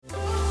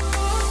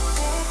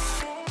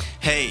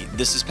Hey,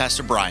 this is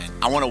Pastor Bryan.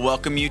 I want to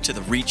welcome you to the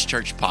Reach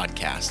Church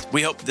podcast.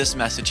 We hope this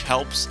message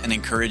helps and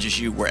encourages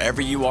you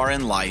wherever you are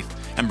in life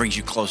and brings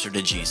you closer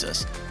to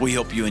Jesus. We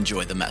hope you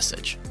enjoy the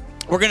message.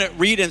 We're going to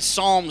read in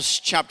Psalms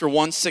chapter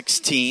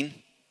 116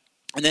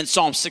 and then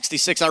Psalm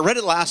 66. I read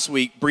it last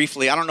week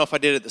briefly. I don't know if I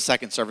did it at the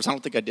second service. I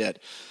don't think I did.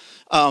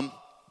 But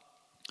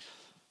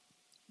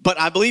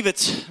I believe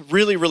it's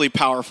really, really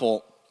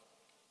powerful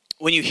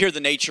when you hear the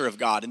nature of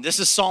God. And this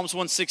is Psalms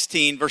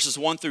 116, verses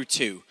 1 through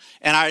 2.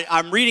 And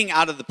I'm reading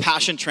out of the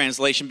Passion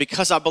Translation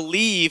because I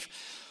believe,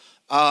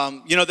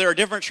 there are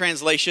different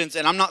translations.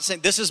 And I'm not saying,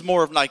 this is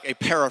more of like a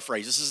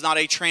paraphrase. This is not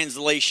a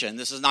translation.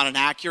 This is not an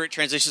accurate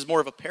translation. This is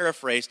more of a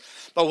paraphrase.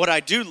 But what I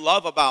do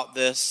love about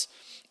this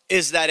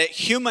is that it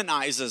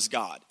humanizes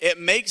God. It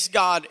makes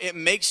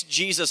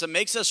Jesus, it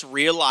makes us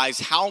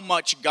realize how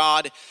much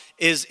God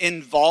is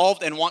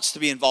involved and wants to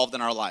be involved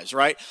in our lives,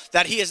 right?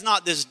 That he is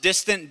not this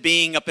distant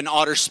being up in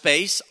outer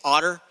space.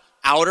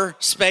 Outer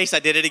space, I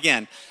did it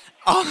again.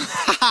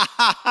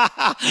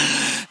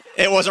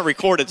 It wasn't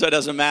recorded, so it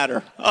doesn't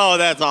matter. Oh,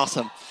 that's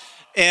awesome.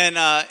 In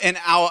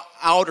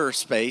outer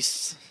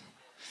space,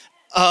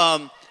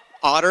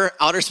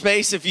 outer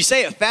space, if you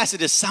say it fast, it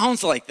just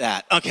sounds like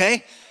that,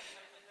 okay?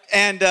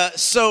 And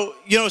so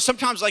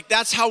sometimes like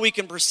that's how we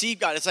can perceive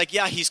God. It's like,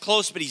 yeah, he's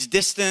close, but he's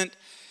distant.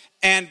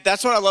 And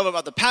that's what I love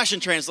about the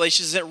Passion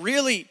Translation is it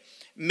really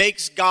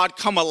makes God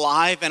come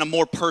alive in a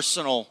more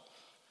personal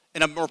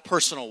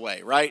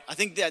way, right? I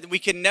think that we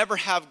can never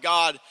have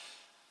God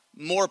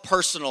more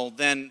personal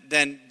than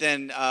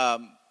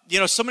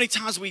so many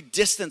times we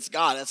distance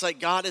God. It's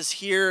like God is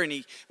here,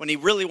 and when he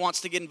really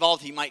wants to get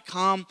involved, he might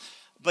come.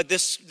 But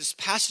this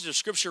passage of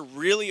Scripture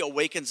really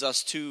awakens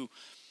us to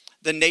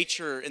the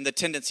nature and the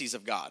tendencies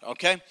of God,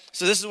 okay?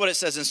 So this is what it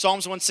says in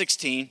Psalms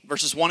 116,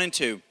 verses 1 and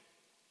 2.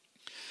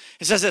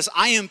 It says this,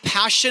 I am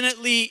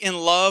passionately in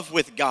love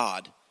with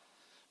God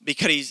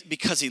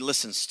because he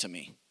listens to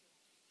me.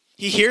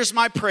 He hears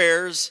my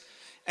prayers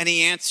and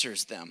he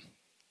answers them.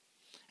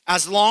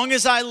 As long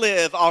as I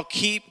live, I'll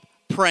keep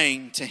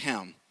praying to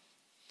him.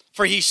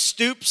 For he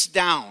stoops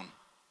down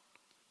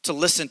to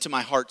listen to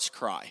my heart's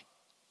cry.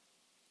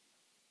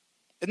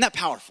 Isn't that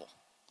powerful?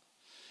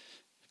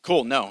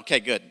 Cool, no,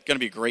 okay, good. Going to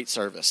be a great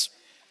service.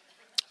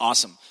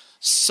 Awesome.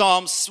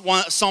 Psalm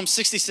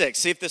 66,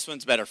 see if this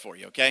one's better for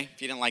you, okay?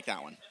 If you didn't like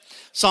that one.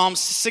 Psalm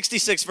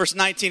 66, verse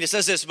 19, it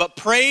says this, but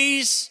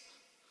praise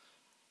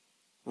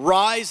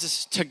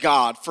rises to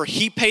God, for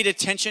he paid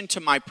attention to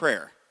my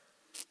prayer,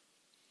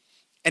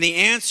 and he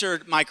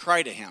answered my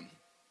cry to him.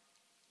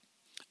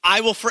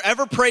 I will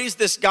forever praise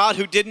this God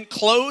who didn't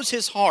close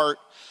his heart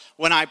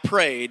when I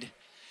prayed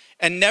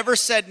and never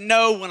said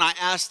no when I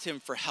asked him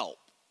for help.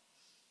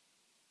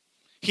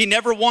 He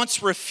never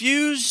once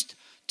refused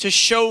to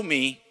show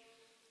me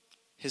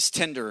his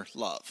tender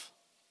love.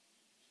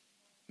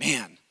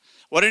 Man,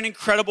 what an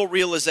incredible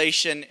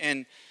realization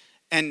and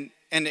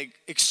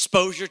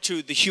exposure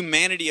to the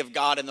humanity of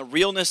God and the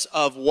realness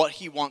of what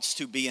he wants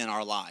to be in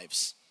our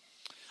lives.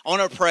 I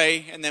want to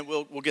pray and then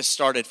we'll get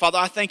started. Father,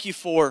 I thank you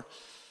for,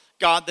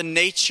 God, the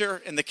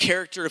nature and the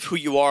character of who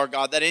you are,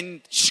 God, that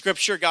in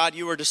Scripture, God,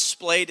 you are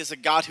displayed as a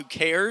God who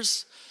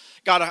cares,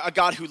 God, a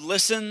God who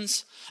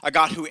listens, a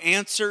God who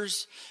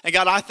answers. And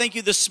God, I thank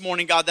you this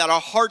morning, God, that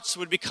our hearts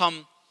would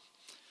become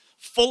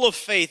full of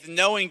faith,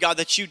 knowing, God,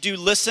 that you do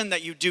listen,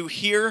 that you do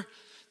hear,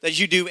 that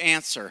you do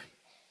answer.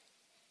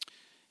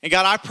 And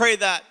God, I pray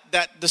that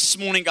this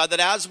morning, God, that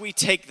as we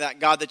take that,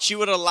 God, that you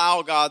would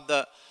allow, God,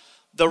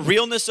 the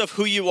realness of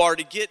who you are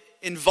to get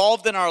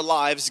involved in our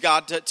lives,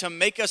 God, to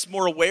make us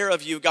more aware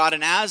of you, God.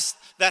 And as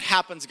that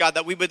happens, God,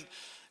 that we would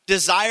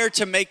desire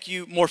to make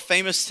you more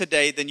famous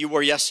today than you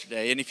were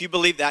yesterday. And if you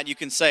believe that, you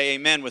can say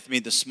amen with me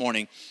this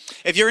morning.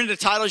 If you're into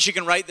titles, you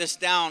can write this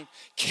down.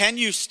 Can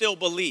you still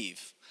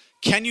believe?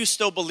 Can you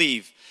still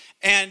believe?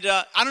 And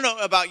I don't know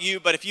about you,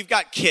 but if you've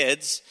got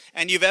kids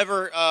and you've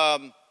ever,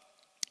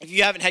 if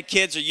you haven't had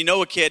kids or you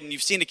know a kid and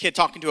you've seen a kid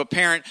talking to a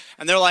parent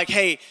and they're like,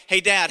 hey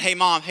dad, hey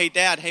mom, hey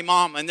dad, hey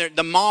mom. And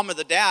the mom or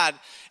the dad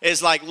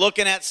is like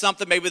looking at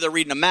something. Maybe they're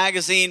reading a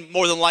magazine,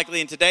 more than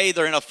likely. And today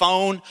they're in a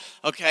phone,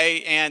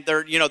 okay? And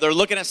they're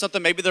looking at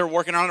something. Maybe they're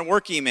working on a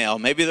work email.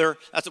 Maybe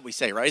that's what we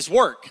say, right? It's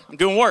work. I'm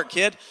doing work,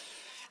 kid.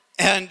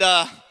 And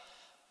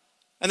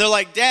they're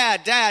like,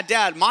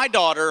 Dad, my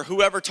daughter,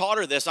 whoever taught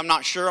her this, I'm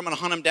not sure. I'm going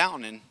to hunt him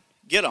down and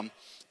get him.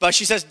 But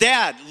she says,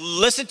 Dad,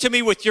 listen to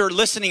me with your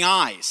listening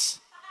eyes.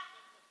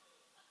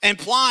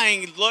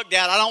 Implying, look,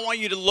 Dad, I don't want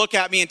you to look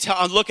at me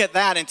and look at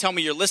that and tell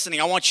me you're listening.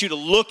 I want you to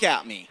look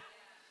at me.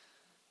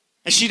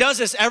 And she does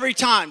this every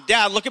time.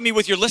 Dad, look at me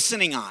with your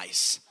listening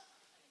eyes.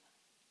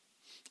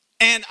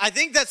 And I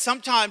think that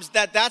sometimes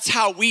that's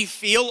how we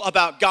feel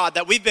about God,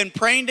 that we've been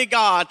praying to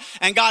God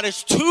and God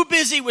is too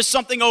busy with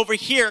something over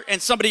here in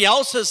somebody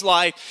else's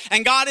life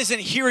and God isn't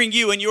hearing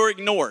you and you're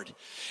ignored.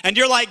 And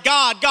you're like,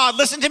 God,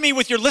 listen to me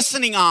with your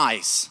listening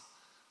eyes.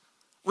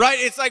 Right?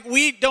 It's like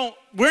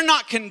we're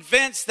not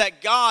convinced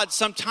that God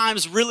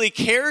sometimes really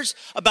cares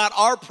about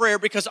our prayer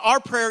because our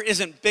prayer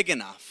isn't big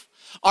enough.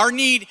 Our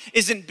need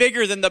isn't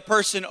bigger than the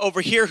person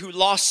over here who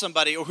lost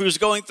somebody or who's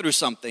going through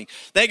something.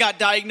 They got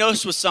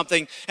diagnosed with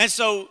something. And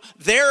so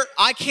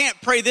I can't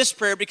pray this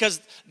prayer because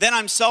then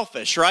I'm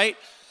selfish, right?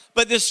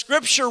 But the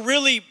scripture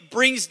really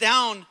brings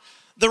down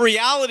the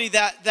reality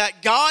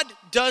that God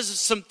does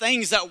some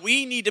things that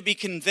we need to be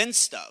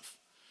convinced of,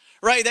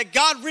 right? That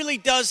God really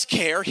does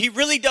care. He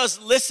really does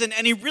listen,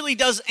 and he really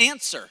does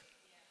answer.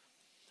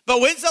 But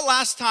when's the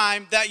last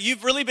time that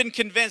you've really been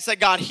convinced that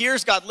God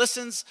hears, God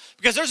listens?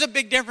 Because there's a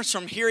big difference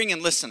from hearing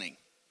and listening.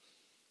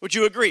 Would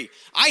you agree?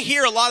 I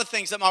hear a lot of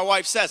things that my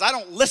wife says. I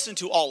don't listen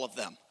to all of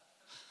them.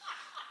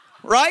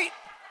 Right?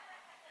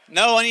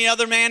 No, any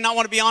other man not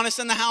want to be honest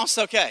in the house?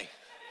 Okay.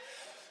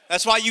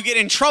 That's why you get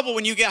in trouble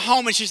when you get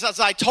home and she says,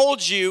 I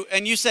told you,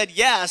 and you said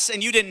yes,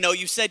 and you didn't know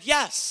you said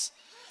yes.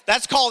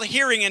 That's called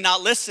hearing and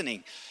not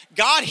listening.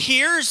 God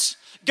hears,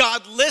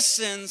 God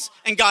listens,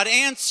 and God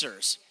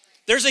answers.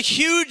 There's a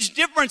huge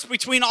difference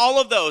between all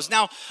of those.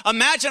 Now,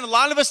 imagine a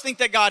lot of us think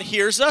that God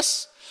hears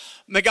us,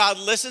 that God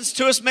listens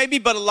to us maybe,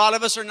 but a lot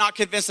of us are not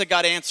convinced that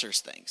God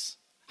answers things.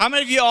 How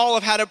many of you all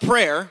have had a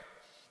prayer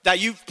that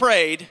you've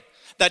prayed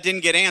that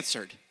didn't get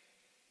answered?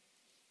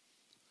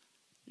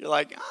 You're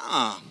like,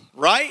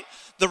 right?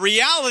 The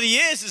reality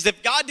is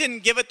if God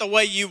didn't give it the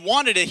way you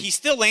wanted it, he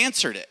still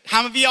answered it.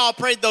 How many of you all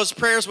prayed those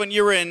prayers when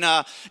you were in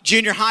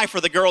junior high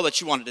for the girl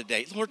that you wanted to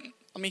date? Lord,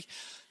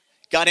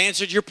 God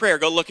answered your prayer.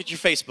 Go look at your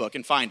Facebook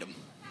and find him.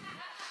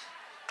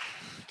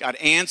 God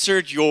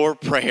answered your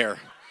prayer.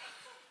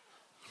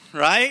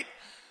 Right?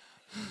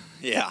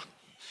 Yeah.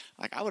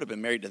 Like, I would have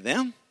been married to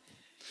them.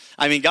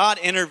 God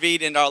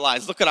intervened in our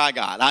lives. Look what I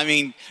got.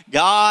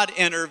 God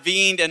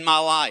intervened in my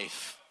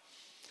life.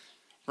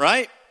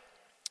 Right?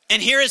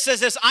 And here it says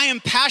this, I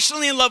am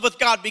passionately in love with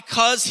God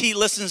because he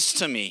listens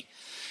to me.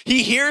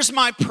 He hears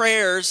my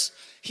prayers.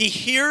 He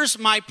hears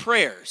my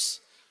prayers.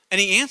 And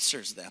he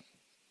answers them.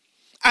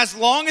 As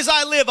long as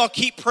I live, I'll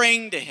keep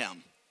praying to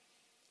him.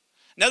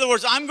 In other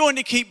words, I'm going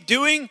to keep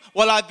doing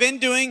what I've been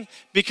doing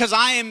because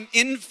I am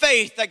in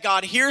faith that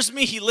God hears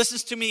me, he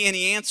listens to me, and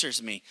he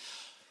answers me.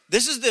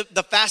 This is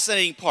the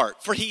fascinating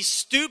part. For he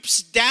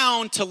stoops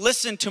down to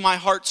listen to my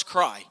heart's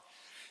cry.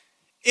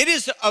 It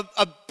is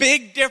a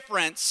big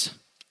difference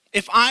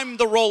if I'm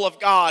the role of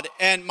God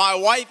and my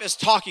wife is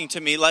talking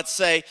to me, let's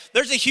say.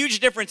 There's a huge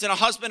difference in a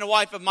husband and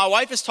wife. If my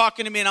wife is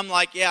talking to me and I'm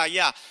like,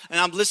 yeah, and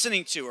I'm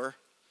listening to her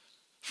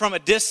from a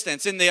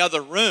distance in the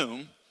other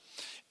room,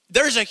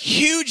 there's a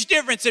huge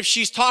difference if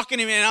she's talking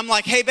to me and I'm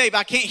like, hey, babe,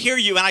 I can't hear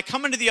you. And I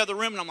come into the other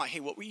room and I'm like,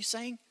 hey, what were you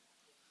saying?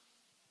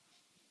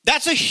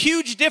 That's a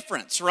huge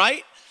difference,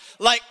 right?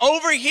 Like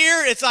over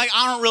here, it's like,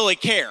 I don't really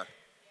care,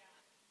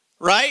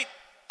 right?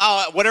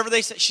 Whatever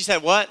they said. She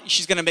said, what?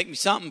 She's going to make me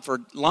something for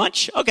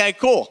lunch? Okay,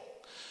 cool.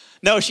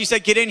 No, she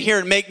said, get in here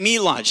and make me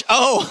lunch.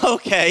 Oh,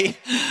 okay.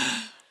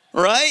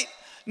 Right?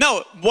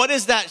 No, what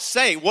does that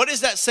say? What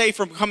does that say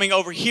from coming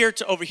over here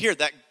to over here?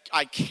 That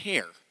I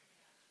care,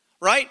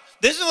 right?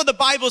 This is what the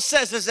Bible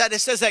says, is that it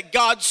says that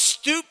God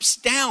stoops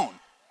down.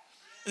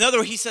 In other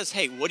words, he says,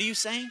 hey, what are you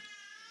saying?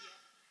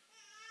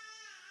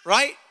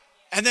 Right?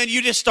 And then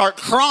you just start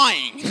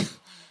crying.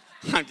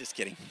 I'm just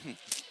kidding.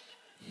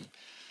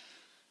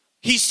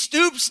 He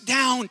stoops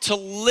down to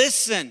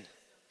listen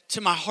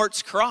to my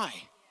heart's cry.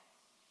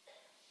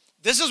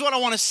 This is what I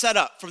want to set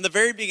up from the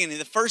very beginning.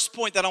 The first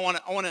point that I want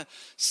to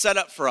set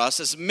up for us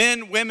is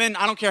men, women,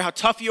 I don't care how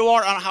tough you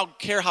are. I don't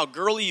care how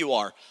girly you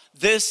are.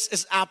 This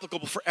is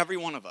applicable for every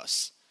one of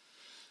us.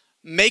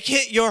 Make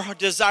it your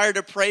desire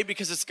to pray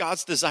because it's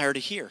God's desire to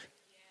hear.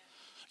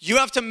 You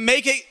have to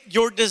make it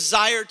your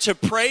desire to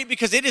pray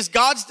because it is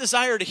God's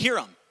desire to hear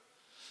him.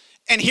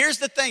 And here's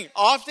the thing.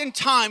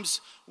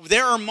 Oftentimes,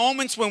 there are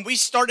moments when we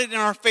started in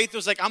our faith, it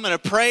was like, I'm going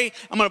to pray,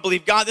 I'm going to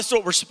believe God, this is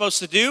what we're supposed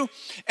to do.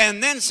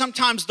 And then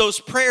sometimes those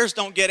prayers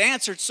don't get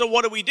answered, so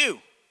what do?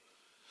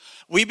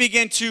 We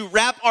begin to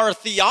wrap our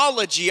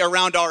theology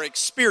around our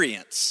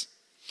experience.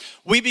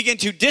 We begin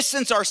to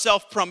distance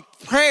ourselves from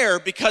prayer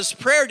because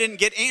prayer didn't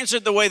get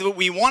answered the way that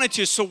we wanted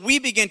to, so we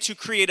begin to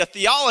create a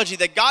theology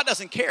that God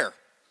doesn't care,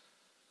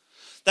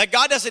 that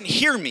God doesn't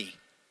hear me,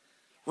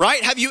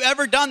 right? Have you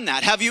ever done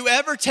that? Have you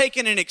ever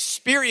taken an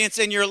experience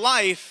in your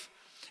life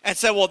and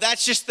said, well,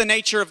 that's just the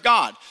nature of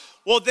God?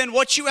 Well, then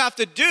what you have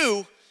to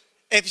do,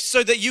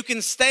 so that you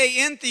can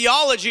stay in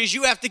theology, is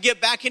you have to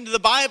get back into the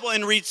Bible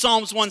and read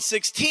Psalms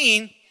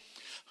 116,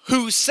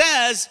 who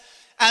says,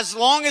 as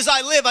long as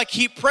I live, I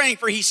keep praying,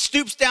 for he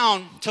stoops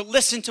down to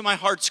listen to my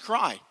heart's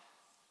cry.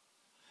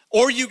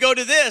 Or you go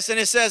to this and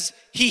it says,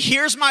 he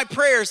hears my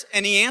prayers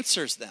and he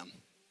answers them.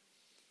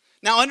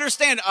 Now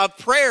understand, a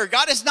prayer,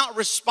 God is not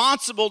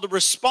responsible to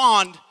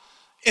respond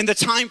in the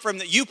time frame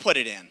that you put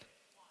it in.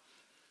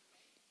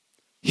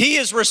 He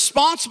is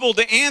responsible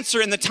to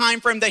answer in the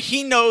time frame that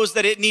he knows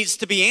that it needs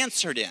to be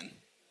answered in.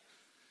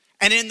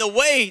 And in the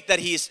way that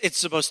it's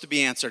supposed to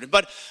be answered.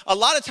 But a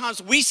lot of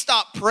times we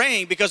stop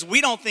praying because we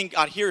don't think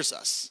God hears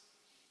us.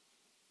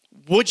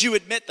 Would you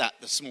admit that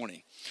this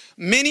morning?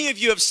 Many of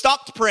you have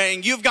stopped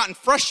praying. You've gotten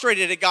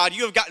frustrated at God.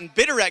 You have gotten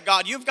bitter at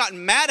God. You've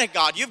gotten mad at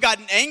God. You've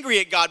gotten angry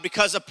at God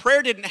because a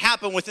prayer didn't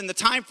happen within the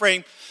time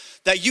frame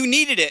that you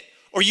needed it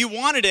or you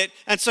wanted it.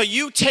 And so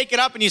you take it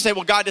up and you say,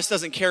 well, God just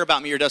doesn't care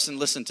about me or doesn't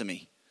listen to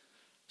me.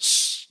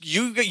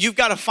 You've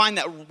got to find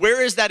that.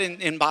 Where is that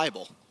in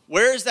Bible?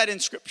 Where is that in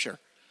Scripture?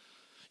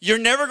 You're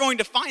never going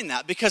to find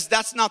that because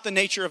that's not the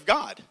nature of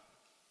God,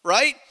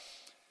 right?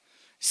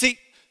 See,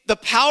 the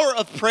power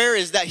of prayer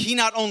is that he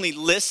not only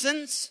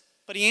listens,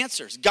 but he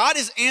answers. God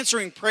is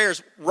answering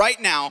prayers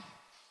right now,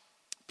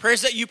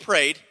 prayers that you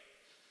prayed.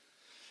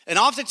 And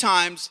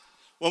oftentimes,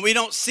 when we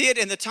don't see it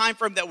in the time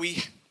frame that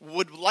we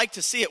would like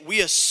to see it,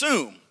 we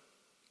assume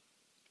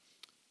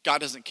God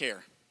doesn't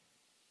care.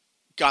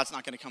 God's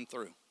not going to come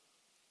through.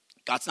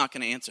 God's not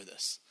going to answer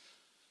this.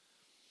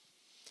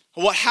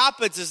 What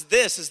happens is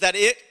that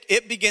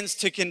it begins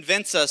to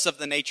convince us of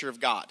the nature of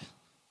God.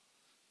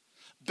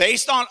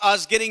 Based on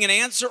us getting an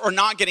answer or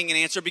not getting an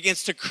answer,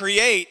 begins to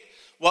create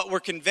what we're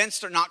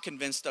convinced or not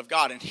convinced of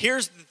God. And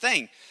here's the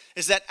thing,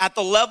 is that at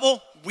the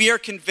level we are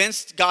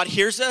convinced God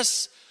hears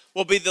us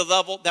will be the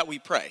level that we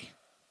pray.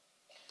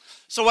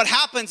 So what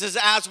happens is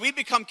as we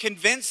become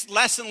convinced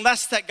less and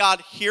less that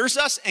God hears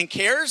us and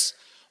cares,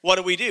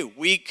 what do?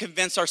 We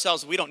convince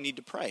ourselves we don't need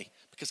to pray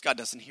because God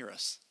doesn't hear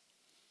us.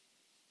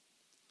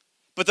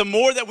 But the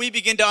more that we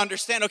begin to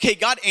understand, okay,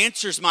 God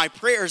answers my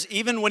prayers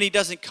even when he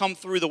doesn't come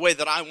through the way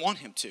that I want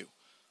him to.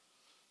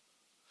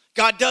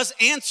 God does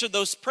answer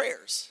those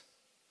prayers.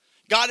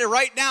 God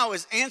right now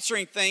is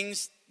answering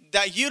things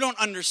that you don't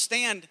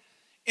understand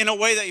in a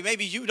way that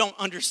maybe you don't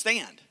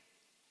understand.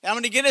 And I'm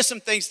going to get into some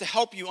things to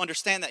help you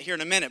understand that here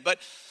in a minute. But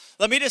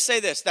let me just say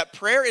this, that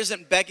prayer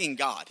isn't begging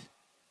God.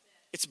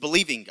 It's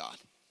believing God.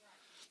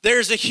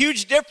 There's a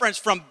huge difference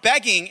from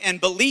begging and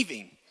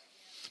believing.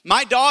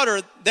 My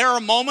daughter, there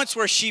are moments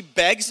where she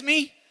begs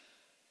me,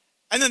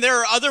 and then there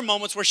are other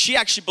moments where she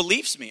actually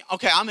believes me.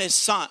 Okay, I'm his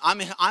son.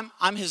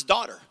 I'm his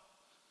daughter.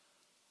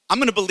 I'm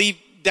going to believe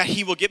that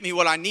he will get me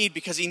what I need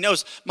because he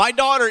knows. My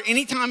daughter,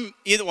 anytime,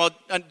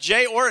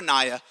 Jay or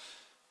Anaya's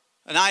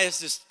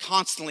just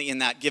constantly in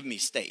that give me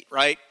state,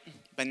 right?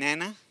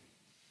 Banana?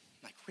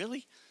 Like,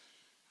 really?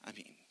 I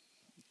mean,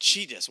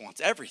 she just wants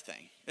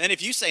everything. And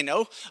if you say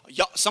no,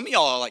 some of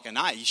y'all are like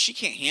Anaya, she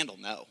can't handle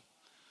no.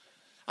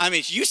 I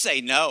mean, you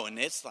say no, and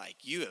it's like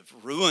you have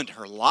ruined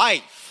her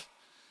life.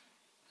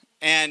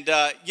 And,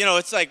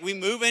 it's like we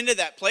move into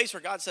that place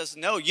where God says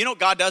no.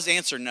 God does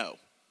answer no.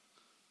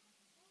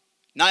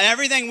 Not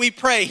everything we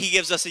pray, he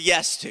gives us a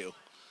yes to,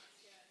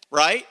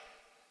 right?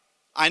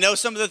 I know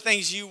some of the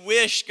things you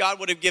wish God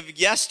would have given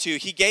yes to.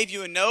 He gave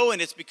you a no,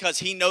 and it's because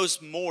he knows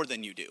more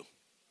than you do,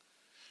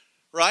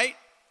 right?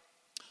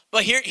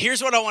 But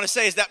here's what I want to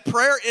say is that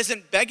prayer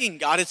isn't begging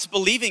God, it's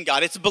believing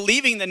God. It's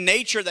believing the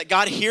nature that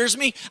God hears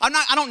me.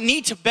 I don't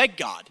need to beg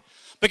God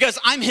because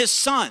I'm his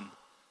son.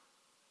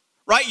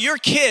 Right? Your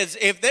kids,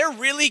 if they're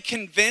really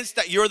convinced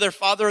that you're their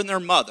father and their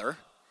mother,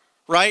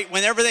 right?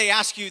 Whenever they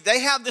ask you, they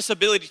have this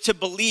ability to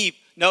believe,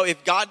 no,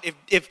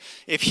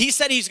 if he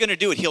said he's going to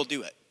do it, he'll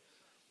do it.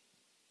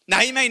 Now,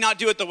 he may not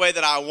do it the way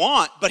that I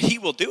want, but he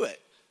will do it.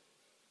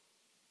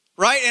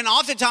 Right? And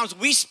oftentimes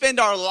we spend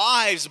our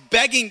lives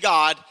begging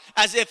God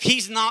as if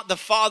he's not the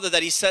father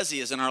that he says he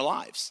is in our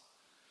lives.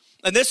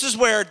 And this is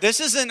where this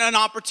isn't an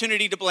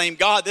opportunity to blame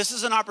God. This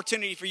is an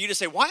opportunity for you to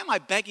say, why am I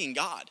begging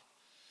God?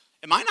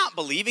 Am I not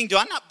believing? Do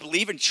I not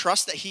believe and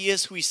trust that he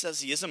is who he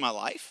says he is in my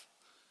life?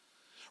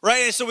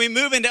 Right? And so we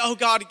move into, oh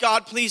God,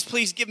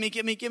 please give me.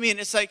 And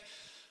it's like,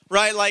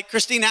 right, like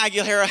Christina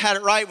Aguilera had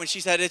it right when she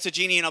said it's a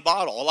genie in a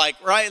bottle. Like,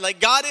 right? Like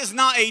God is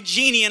not a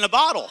genie in a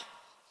bottle.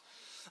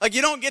 Like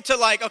you don't get to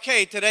like,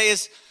 okay, today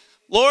is,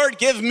 Lord,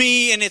 give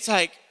me, and it's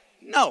like,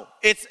 no,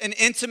 it's an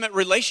intimate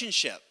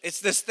relationship.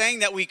 It's this thing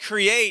that we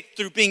create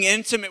through being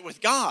intimate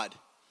with God.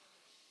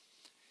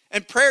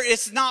 And prayer,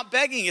 it's not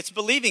begging, it's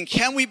believing.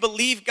 Can we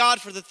believe God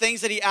for the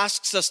things that he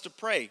asks us to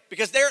pray?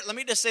 Because let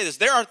me just say this,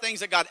 there are things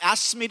that God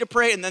asks me to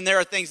pray, and then there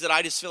are things that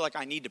I just feel like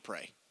I need to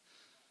pray.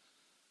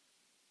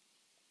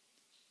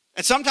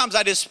 And sometimes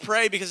I just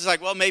pray because it's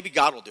like, well, maybe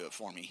God will do it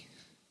for me.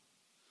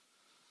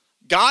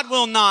 God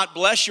will not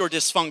bless your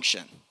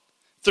dysfunction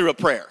through a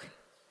prayer.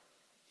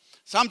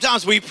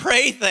 Sometimes we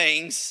pray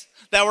things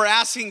that we're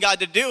asking God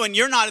to do, and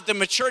you're not at the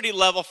maturity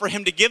level for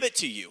him to give it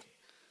to you.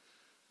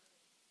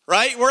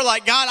 Right? We're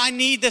like, God, I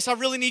need this. I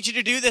really need you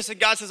to do this. And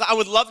God says, I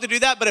would love to do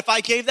that, but if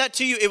I gave that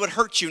to you, it would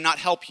hurt you, not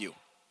help you.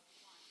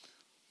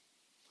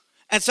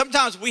 And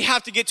sometimes we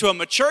have to get to a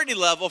maturity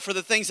level for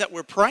the things that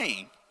we're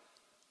praying.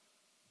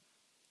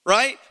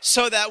 Right?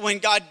 So that when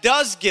God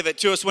does give it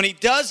to us, when he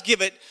does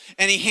give it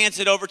and he hands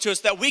it over to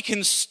us, that we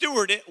can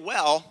steward it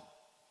well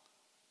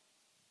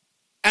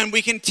and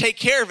we can take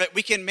care of it,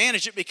 we can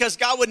manage it, because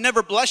God would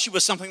never bless you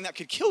with something that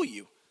could kill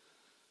you.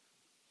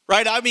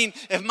 Right? I mean,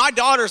 if my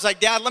daughter's like,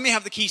 Dad, let me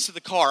have the keys to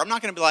the car, I'm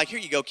not going to be like, here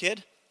you go,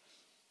 kid.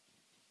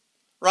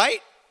 Right?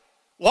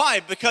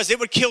 Why? Because it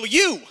would kill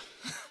you.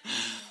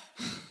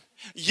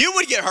 You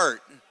would get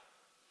hurt.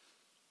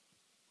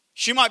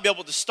 She might be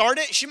able to start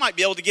it. She might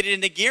be able to get it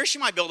into gear. She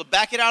might be able to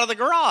back it out of the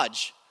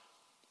garage.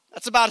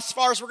 That's about as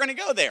far as we're going to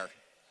go there.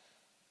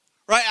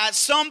 Right? At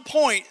some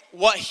point,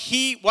 what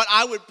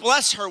I would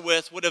bless her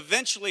with would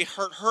eventually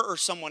hurt her or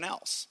someone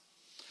else.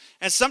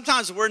 And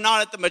sometimes we're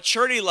not at the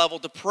maturity level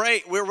to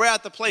pray. We're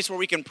at the place where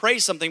we can pray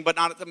something, but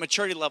not at the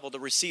maturity level to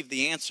receive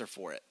the answer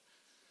for it.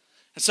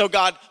 And so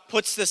God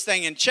puts this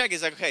thing in check.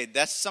 He's like, okay,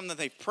 that's something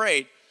they've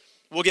prayed.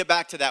 We'll get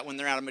back to that when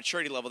they're at a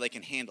maturity level, they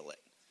can handle it.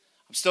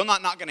 I'm still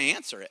not going to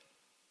answer it,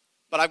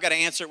 but I've got to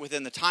answer it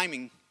within the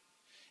timing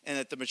and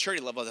at the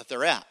maturity level that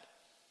they're at.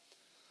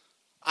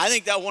 I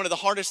think that one of the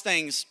hardest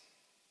things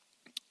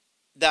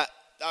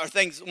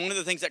one of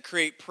the things that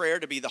create prayer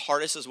to be the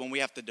hardest is when we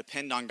have to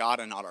depend on God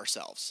and not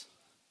ourselves.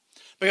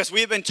 Because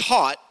we have been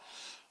taught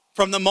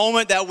from the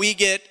moment that we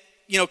get,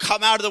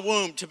 come out of the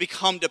womb to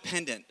become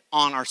dependent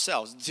on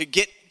ourselves,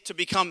 to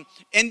become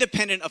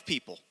independent of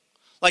people.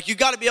 Like you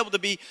got to be able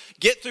to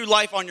get through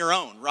life on your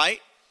own, right?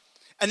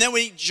 And then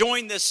we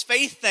join this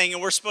faith thing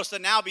and we're supposed to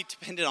now be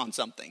dependent on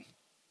something,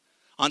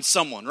 on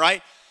someone,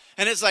 right?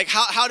 And it's like,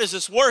 how does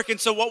this work? And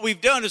so what we've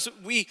done is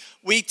we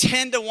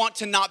tend to want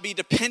to not be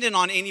dependent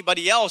on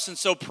anybody else. And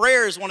so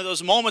prayer is one of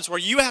those moments where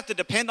you have to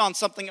depend on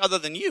something other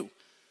than you.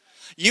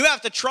 You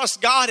have to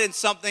trust God in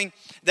something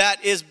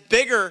that is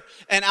bigger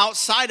and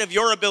outside of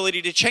your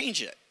ability to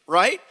change it,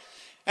 right?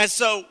 And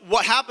so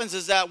what happens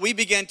is that we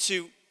begin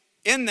to,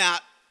 in that,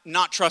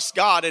 not trust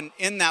God. And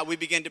in that, we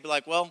begin to be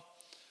like, well,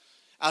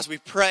 as we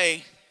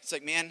pray, it's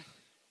like, man,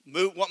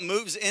 what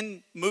moves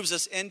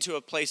us into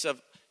a place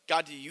of,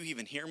 God, do you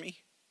even hear me?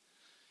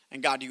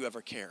 And God, do you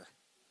ever care?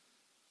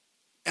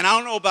 And I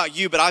don't know about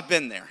you, but I've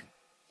been there.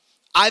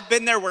 I've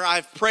been there where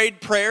I've prayed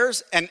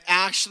prayers and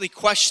actually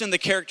questioned the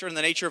character and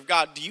the nature of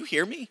God. Do you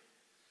hear me?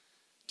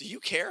 Do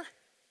you care?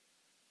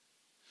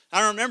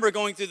 I remember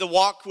going through the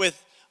walk with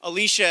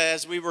Alicia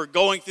as we were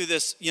going through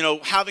this,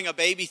 having a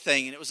baby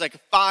thing. And it was like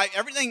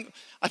everything.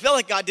 I felt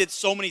like God did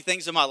so many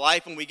things in my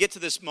life. And we get to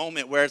this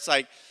moment where it's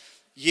like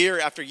year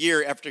after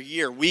year after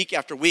year, week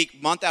after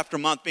week, month after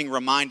month, being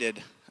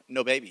reminded,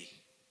 no baby.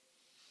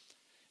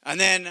 And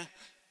then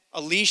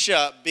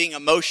Alicia being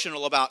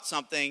emotional about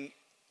something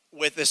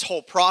with this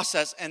whole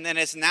process. And then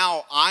it's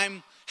now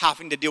I'm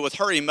having to deal with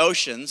her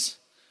emotions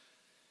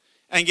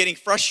and getting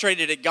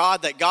frustrated at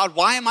God that, God,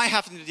 why am I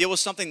having to deal with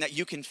something that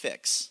you can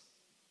fix?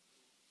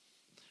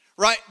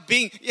 Right?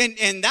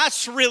 And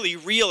that's really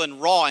real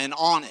and raw and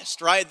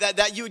honest, right?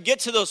 That you would get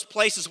to those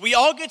places. We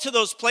all get to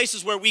those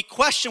places where we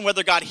question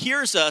whether God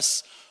hears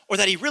us or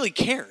that he really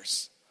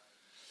cares.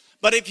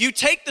 But if you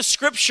take the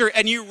scripture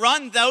and you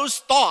run those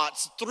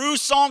thoughts through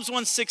Psalms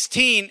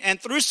 116 and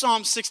through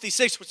Psalm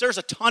 66, which there's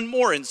a ton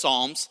more in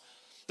Psalms,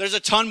 there's a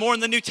ton more in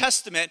the New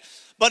Testament,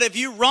 but if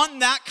you run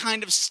that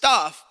kind of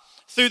stuff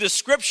through the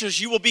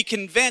scriptures, you will be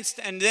convinced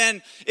and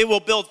then it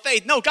will build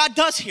faith. No, God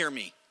does hear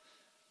me.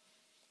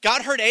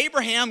 God heard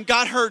Abraham,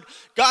 God heard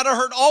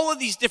all of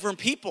these different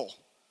people.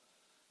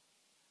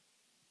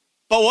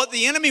 But what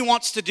the enemy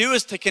wants to do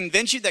is to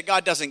convince you that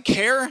God doesn't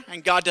care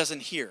and God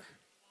doesn't hear.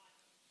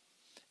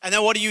 And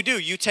then what do?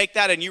 You take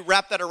that and you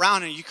wrap that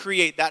around and you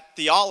create that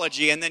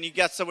theology. And then you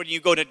go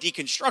to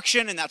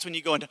deconstruction, and that's when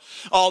you go into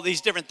all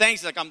these different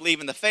things. Like, I'm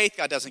leaving the faith.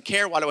 God doesn't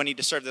care. Why do I need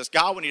to serve this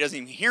God when he doesn't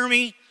even hear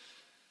me?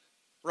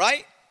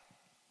 Right?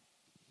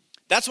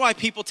 That's why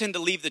people tend to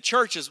leave the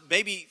church, is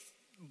maybe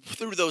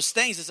through those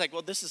things. It's like,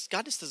 well,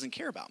 God just doesn't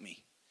care about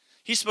me.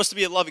 He's supposed to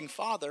be a loving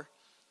father,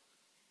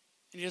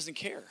 and he doesn't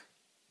care.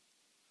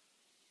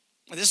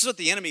 And this is what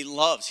the enemy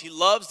loves. He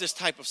loves this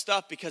type of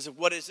stuff because of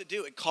what does it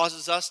do? It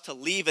causes us to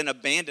leave and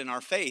abandon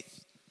our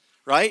faith,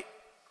 right?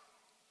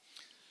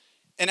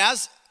 And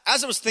as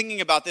I was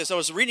thinking about this, I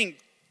was reading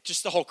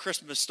just the whole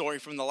Christmas story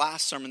from the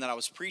last sermon that I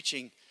was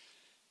preaching.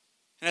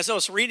 And as I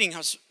was reading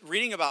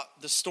about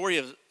the story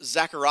of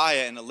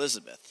Zechariah and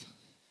Elizabeth.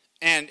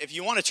 And if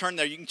you want to turn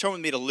there, you can turn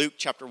with me to Luke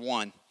chapter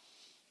 1.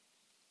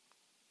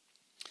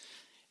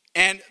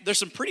 And there's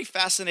some pretty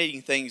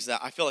fascinating things that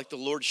I feel like the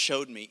Lord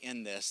showed me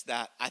in this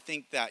that I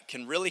think that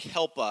can really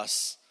help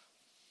us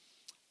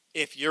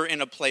if you're in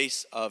a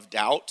place of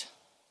doubt,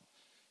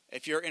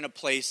 if you're in a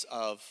place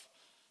of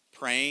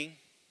praying.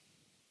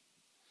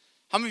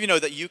 How many of you know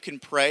that you can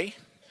pray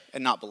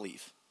and not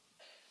believe?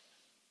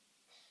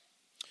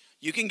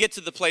 You can get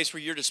to the place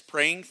where you're just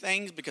praying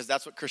things because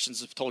that's what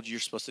Christians have told you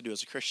you're supposed to do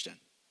as a Christian,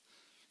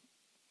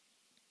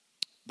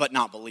 but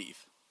not believe.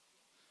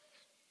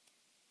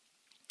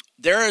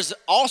 There is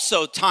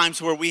also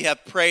times where we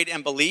have prayed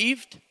and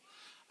believed,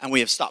 and we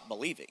have stopped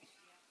believing.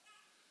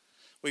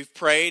 We've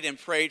prayed and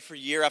prayed for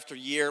year after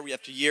year,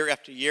 after year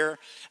after year,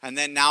 and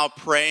then now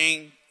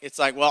praying, it's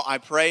like, well, I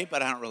pray,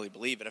 but I don't really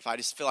believe it. If I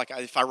just feel like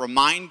if I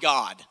remind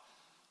God,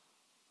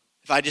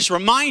 if I just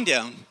remind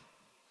him,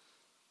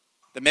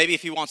 that maybe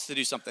if he wants to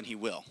do something, he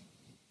will.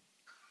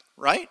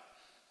 Right?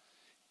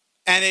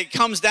 And it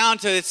comes down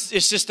to, it's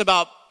just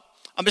about,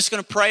 I'm just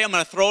going to pray, I'm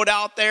going to throw it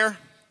out there,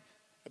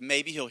 and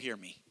maybe he'll hear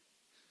me.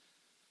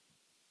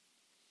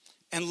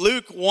 And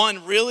Luke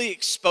 1 really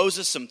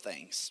exposes some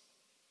things.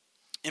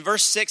 In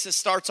verse 6, it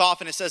starts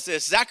off and it says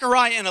this: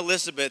 Zechariah and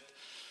Elizabeth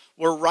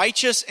were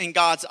righteous in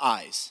God's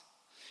eyes,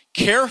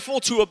 careful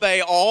to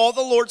obey all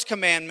the Lord's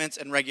commandments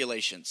and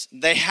regulations.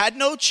 They had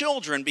no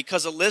children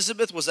because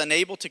Elizabeth was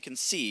unable to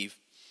conceive,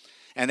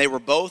 and they were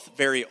both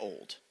very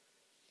old.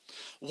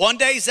 One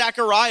day,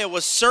 Zechariah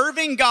was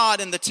serving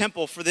God in the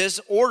temple, for this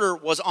order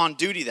was on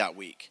duty that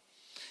week.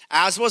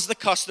 As was the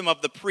custom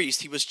of the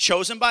priest, he was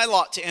chosen by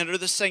lot to enter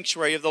the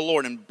sanctuary of the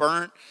Lord and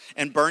burn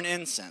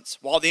incense.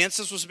 While the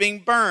incense was being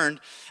burned,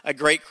 a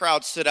great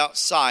crowd stood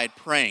outside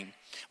praying.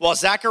 While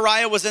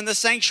Zechariah was in the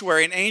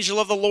sanctuary, an angel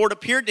of the Lord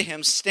appeared to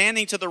him,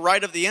 standing to the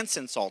right of the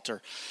incense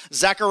altar.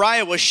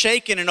 Zechariah was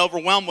shaken and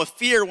overwhelmed with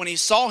fear when he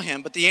saw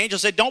him, but the angel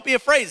said, "Don't be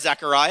afraid,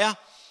 Zechariah."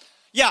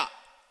 Yeah,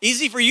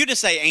 easy for you to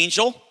say,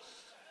 angel.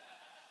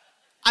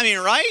 I mean,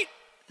 right?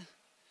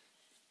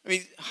 I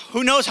mean,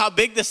 who knows how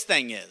big this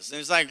thing is? And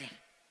it's like,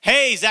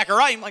 "Hey,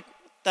 Zechariah." I'm like,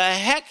 "What the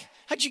heck?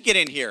 How'd you get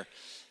in here?"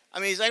 I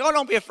mean, he's like, "Oh,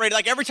 don't be afraid."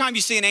 Like every time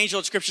you see an angel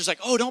in scripture, it's like,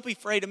 "Oh, don't be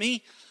afraid of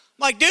me."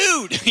 I'm like,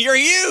 dude, you're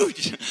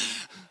huge.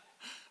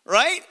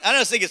 Right? I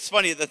just think it's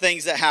funny, the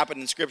things that happen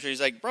in scripture.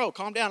 He's like, "Bro,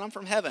 calm down. I'm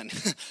from heaven."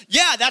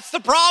 Yeah, that's the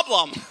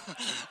problem.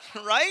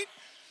 Right?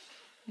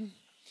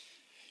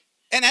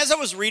 And as I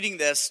was reading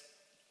this,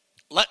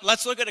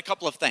 let's look at a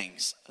couple of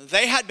things.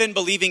 They had been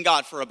believing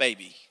God for a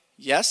baby.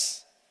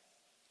 Yes?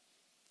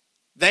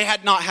 They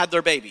had not had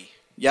their baby.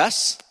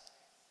 Yes?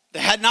 They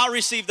had not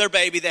received their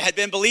baby. They had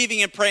been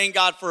believing and praying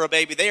God for a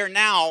baby. They are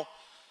now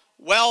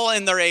well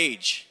in their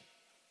age.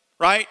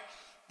 Right?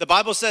 The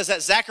Bible says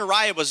that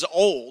Zechariah was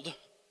old.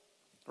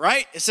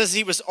 Right? It says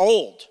he was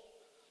old.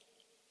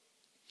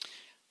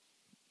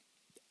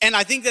 And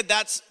I think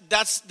that's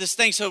this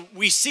thing. So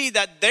we see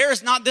that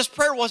this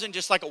prayer wasn't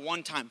just like a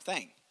one-time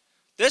thing.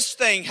 This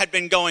thing had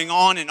been going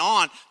on and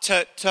on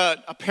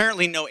to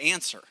apparently no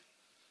answer.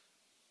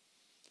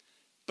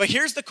 But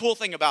here's the cool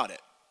thing about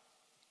it.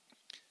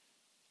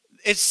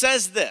 It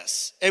says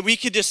this, and we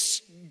could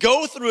just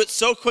go through it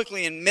so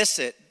quickly and miss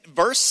it.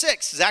 Verse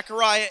 6,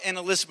 Zechariah and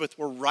Elizabeth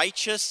were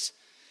righteous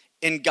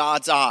in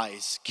God's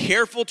eyes,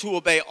 careful to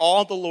obey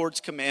all the Lord's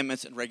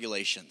commandments and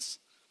regulations.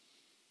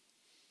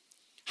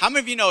 How many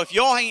of you know, if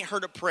y'all ain't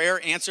heard a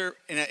prayer answer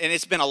and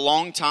it's been a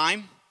long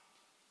time,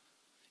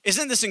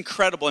 isn't this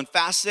incredible and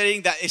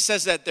fascinating that it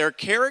says that their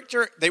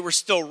character, they were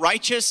still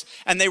righteous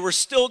and they were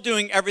still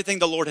doing everything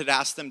the Lord had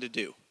asked them to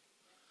do.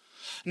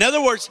 In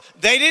other words,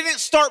 they didn't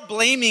start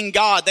blaming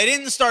God. They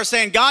didn't start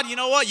saying, "God, you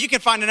know what? You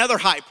can find another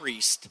high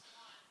priest.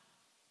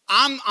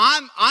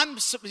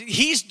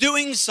 He's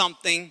doing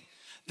something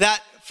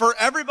that for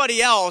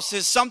everybody else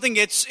is something,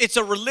 it's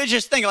a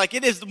religious thing. Like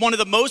it is one of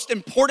the most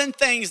important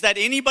things that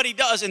anybody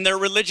does in their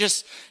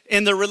religious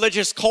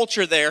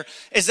culture there,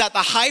 is that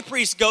the high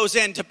priest goes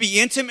in to be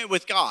intimate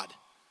with God.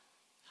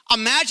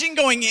 Imagine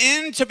going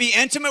in to be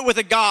intimate with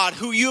a God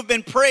who you've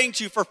been praying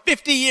to for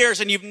 50 years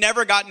and you've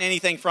never gotten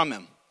anything from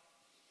him.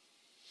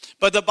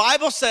 But the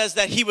Bible says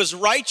that he was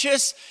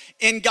righteous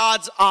in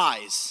God's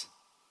eyes.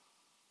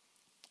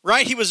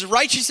 Right? He was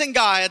righteous in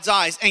God's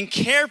eyes and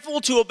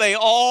careful to obey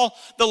all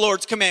the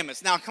Lord's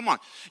commandments. Now, come on.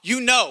 You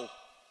know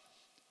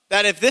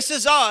that if this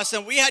is us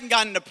and we hadn't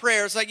gotten into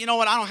prayer, it's like, you know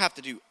what? I don't have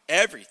to do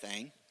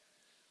everything.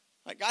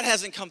 Like God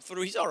hasn't come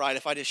through. He's all right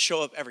if I just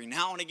show up every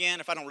now and again,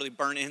 if I don't really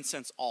burn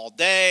incense all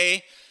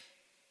day.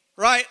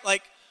 Right?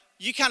 Like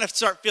you kind of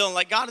start feeling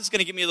like God is going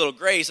to give me a little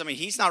grace. I mean,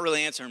 he's not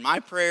really answering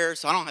my prayers,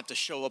 so I don't have to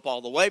show up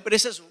all the way. But it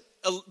says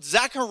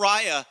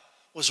Zechariah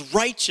was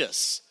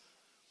righteous.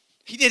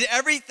 He did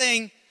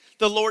everything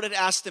the Lord had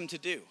asked him to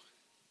do.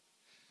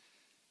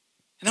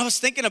 And I was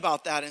thinking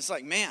about that, and it's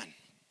like, man,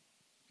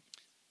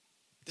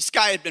 this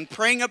guy had been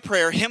praying a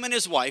prayer, him and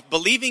his wife,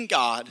 believing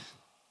God.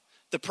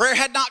 The prayer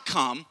had not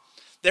come.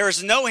 There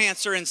is no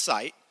answer in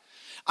sight.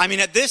 I mean,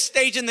 at this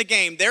stage in the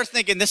game, they're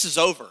thinking this is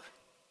over.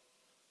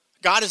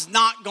 God is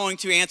not going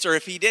to answer.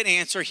 If he did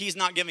answer, he's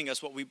not giving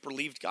us what we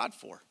believed God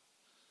for.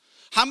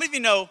 How many of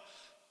you know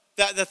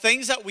that the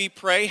things that we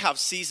pray have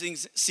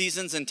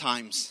seasons and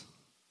times?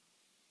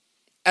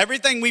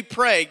 Everything we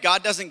pray,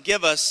 God doesn't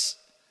give us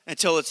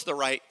until it's the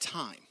right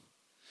time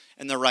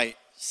and the right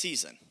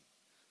season.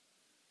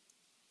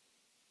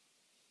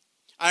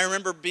 I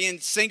remember being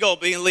single,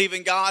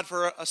 believing God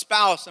for a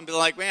spouse and be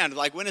like, man,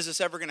 like when is this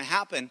ever going to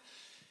happen?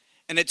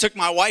 And it took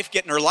my wife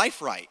getting her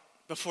life right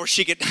before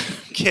she could,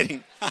 I'm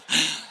kidding.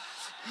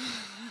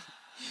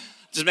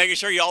 Just making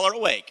sure y'all are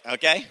awake,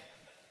 okay?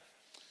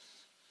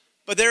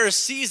 But there are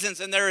seasons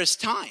and there is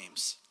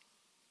times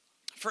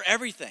for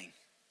everything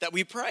that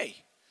we pray.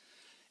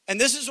 And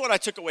this is what I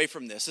took away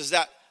from this, is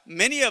that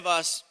many of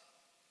us,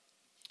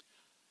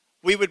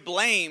 we would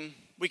blame,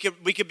 we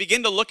could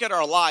begin to look at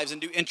our lives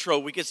and do intro.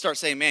 We could start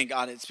saying, man,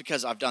 God, it's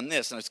because I've done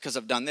this, and it's because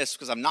I've done this,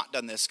 because I've not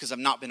done this, because I've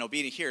not been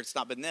obedient here, it's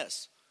not been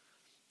this.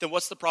 Then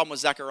what's the problem with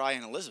Zechariah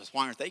and Elizabeth?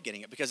 Why aren't they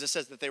getting it? Because it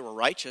says that they were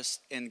righteous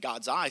in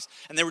God's eyes,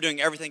 and they were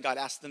doing everything God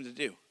asked them to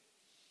do.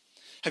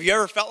 Have you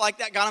ever felt like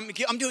that? God,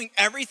 I'm doing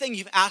everything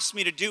you've asked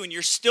me to do, and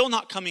you're still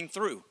not coming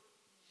through.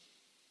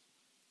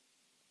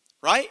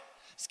 Right?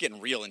 It's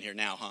getting real in here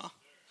now, huh?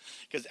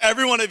 Because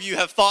every one of you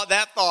have thought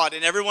that thought,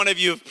 and every one of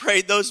you have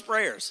prayed those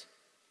prayers.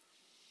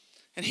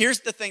 And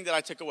here's the thing that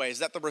I took away, is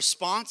that the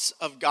response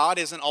of God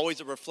isn't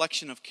always a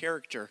reflection of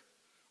character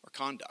or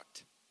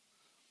conduct.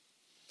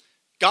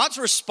 God's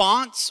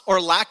response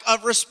or lack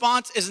of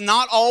response is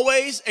not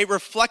always a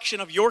reflection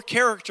of your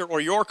character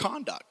or your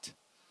conduct.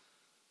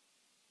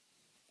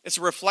 It's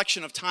a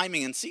reflection of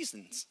timing and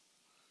seasons.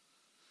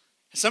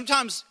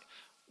 Sometimes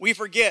we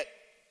forget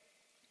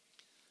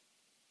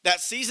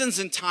that seasons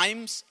and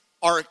times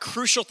are a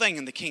crucial thing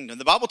in the kingdom.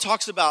 The Bible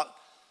talks about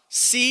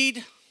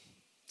seed,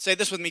 say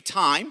this with me,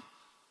 time,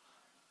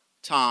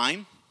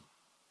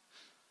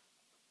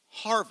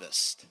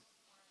 harvest.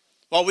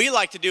 What we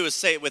like to do is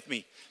say it with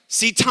me,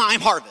 seed time,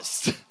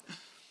 harvest.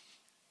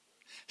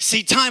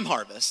 Seed time,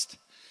 harvest.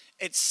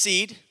 It's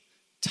seed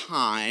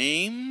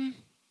time,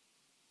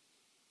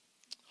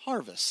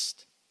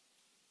 harvest.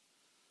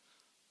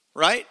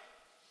 Right?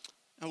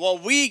 And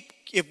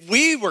if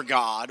we were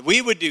God,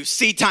 we would do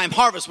seed time,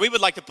 harvest. We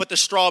would like to put the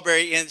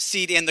strawberry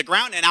seed in the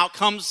ground, and out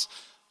comes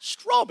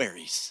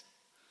strawberries.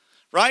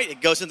 Right?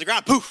 It goes in the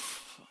ground,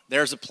 poof.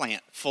 There's a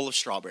plant full of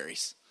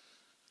strawberries.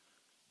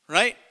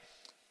 Right?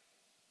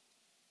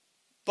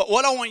 But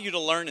what I want you to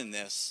learn in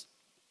this,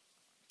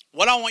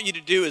 what I want you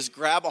to do is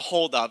grab a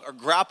hold of or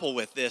grapple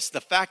with this, the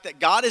fact that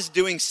God is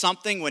doing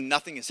something when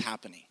nothing is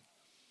happening.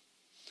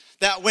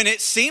 That when it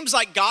seems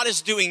like God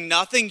is doing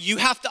nothing, you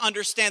have to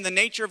understand the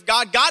nature of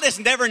God. God is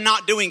never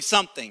not doing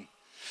something.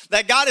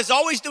 That God is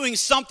always doing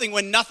something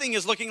when nothing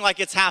is looking like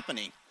it's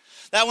happening.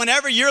 That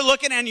whenever you're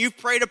looking and you've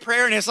prayed a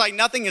prayer and it's like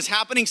nothing is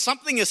happening,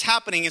 something is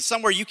happening in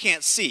somewhere you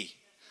can't see.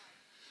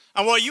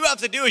 And what you have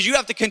to do is you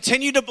have to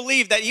continue to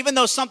believe that even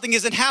though something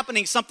isn't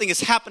happening, something is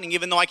happening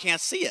even though I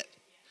can't see it.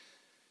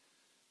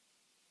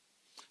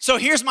 So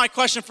here's my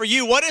question for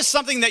you. What is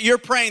something that you're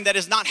praying that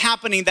is not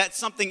happening, that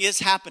something is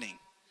happening?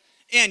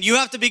 And you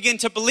have to begin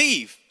to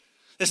believe.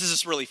 This is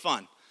just really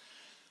fun.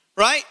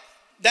 Right?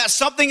 That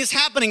something is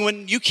happening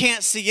when you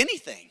can't see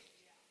anything.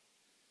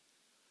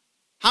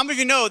 How many of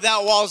you know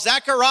that while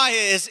Zechariah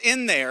is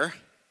in there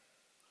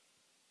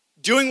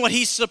doing what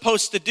he's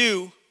supposed to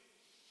do,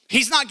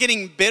 he's not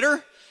getting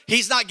bitter,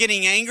 he's not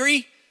getting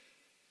angry,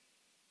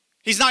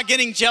 he's not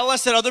getting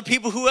jealous at other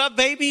people who have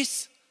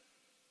babies?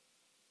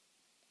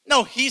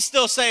 No, he's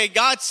still saying,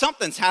 God,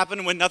 something's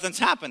happening when nothing's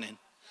happening.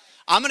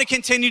 I'm going to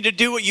continue to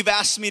do what you've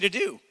asked me to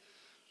do.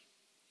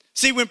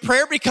 See, when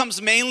prayer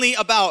becomes mainly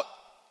about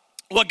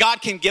what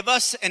God can give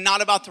us and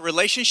not about the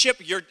relationship,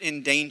 you're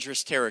in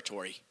dangerous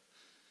territory.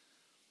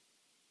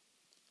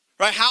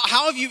 Right?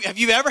 How have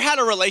you ever had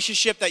a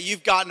relationship that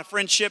you've gotten, a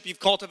friendship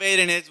you've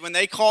cultivated, and when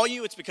they call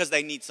you, it's because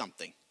they need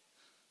something.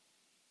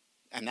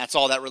 And that's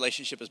all that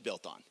relationship is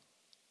built on.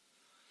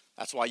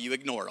 That's why you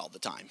ignore it all the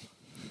time.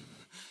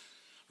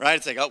 Right?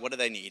 It's like, oh, what do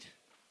they need?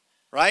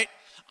 Right?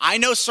 I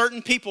know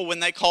certain people when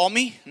they call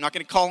me, I'm not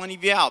going to call any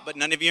of you out, but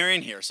none of you are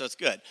in here, so it's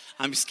good.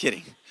 I'm just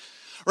kidding.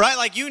 Right?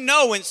 Like, you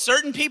know, when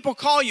certain people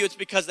call you, it's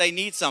because they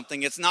need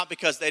something. It's not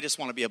because they just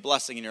want to be a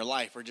blessing in your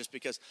life or just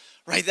because,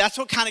 right? That's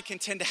what kind of can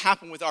tend to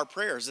happen with our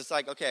prayers. It's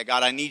like, okay,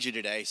 God, I need you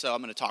today, so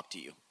I'm going to talk to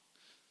you.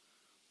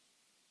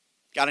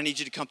 God, I need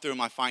you to come through in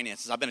my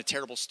finances. I've been a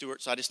terrible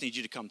steward, so I just need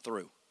you to come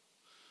through.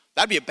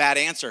 That'd be a bad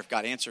answer if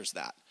God answers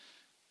that.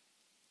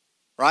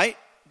 Right?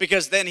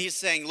 Because then he's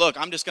saying, look,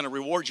 I'm just going to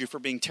reward you for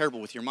being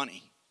terrible with your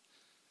money.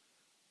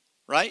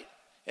 Right?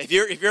 If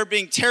you're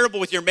being terrible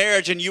with your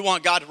marriage and you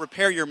want God to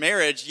repair your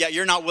marriage, yet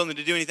you're not willing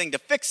to do anything to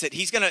fix it,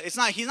 he's not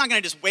going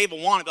to just wave a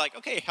wand and be like,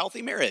 okay,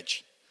 healthy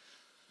marriage.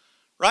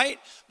 Right?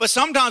 But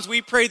sometimes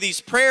we pray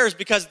these prayers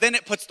because then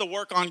it puts the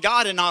work on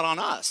God and not on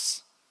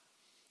us.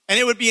 And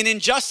it would be an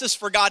injustice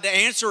for God to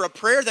answer a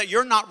prayer that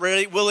you're not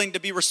really willing to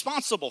be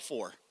responsible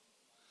for.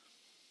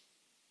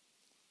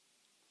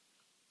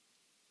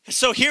 And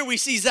so here we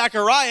see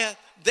Zechariah,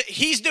 that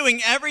he's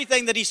doing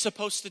everything that he's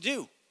supposed to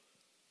do.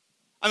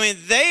 I mean,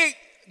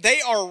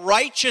 they are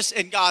righteous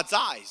in God's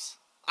eyes.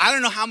 I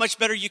don't know how much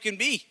better you can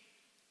be,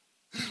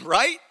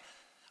 right?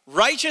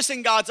 Righteous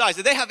in God's eyes.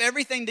 They have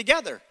everything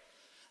together.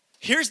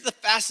 Here's the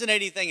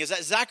fascinating thing is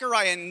that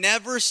Zechariah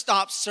never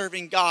stops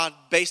serving God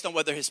based on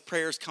whether his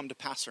prayers come to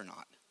pass or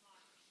not.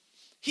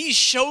 He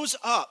shows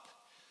up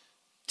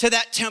to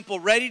that temple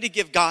ready to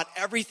give God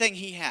everything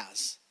he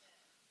has,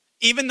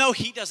 even though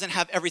he doesn't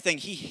have everything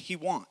he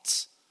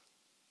wants.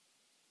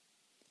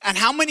 And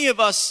how many of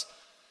us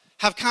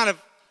have kind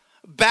of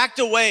backed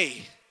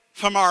away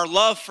from our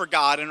love for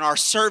God and our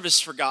service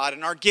for God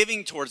and our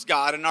giving towards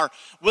God and our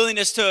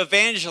willingness to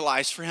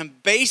evangelize for him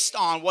based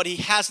on what he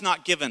has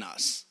not given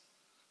us?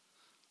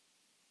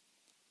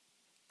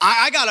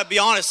 I got to be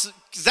honest,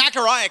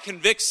 Zechariah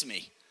convicts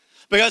me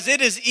because it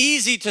is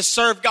easy to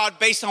serve God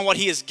based on what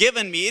he has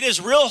given me. It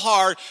is real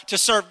hard to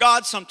serve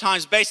God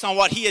sometimes based on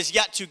what he has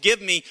yet to give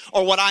me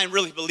or what I am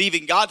really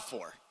believing God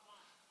for.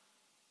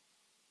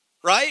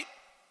 Right?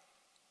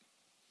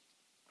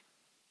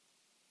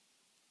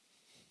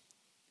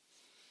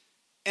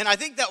 And I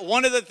think that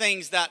one of the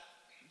things that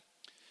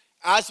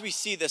as we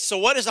see this, so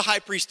what does a high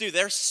priest do?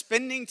 They're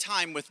spending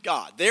time with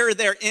God. They're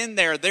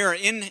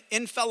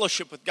in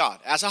fellowship with God.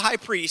 As a high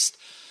priest,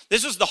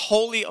 this was the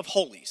Holy of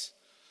Holies.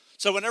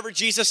 So whenever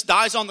Jesus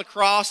dies on the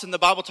cross and the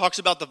Bible talks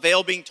about the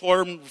veil being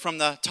torn from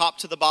the top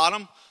to the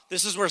bottom,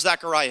 this is where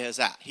Zechariah is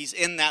at. He's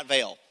in that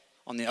veil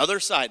on the other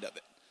side of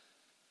it.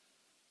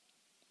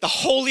 The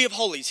Holy of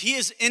Holies. He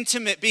is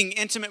being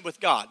intimate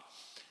with God.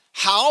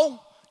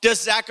 How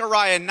does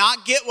Zechariah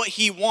not get what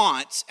he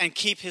wants and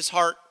keep his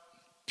heart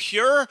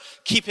pure,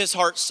 keep his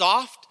heart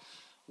soft?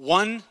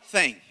 One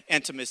thing,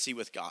 intimacy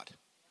with God.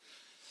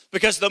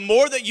 Because the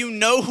more that you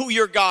know who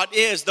your God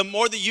is, the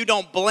more that you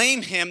don't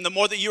blame him, the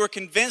more that you are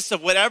convinced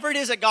of whatever it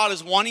is that God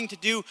is wanting to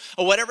do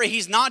or whatever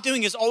he's not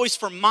doing is always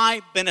for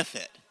my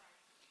benefit.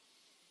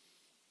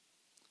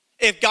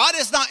 If God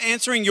is not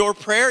answering your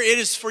prayer, it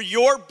is for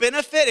your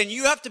benefit, and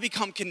you have to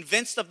become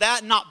convinced of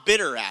that, not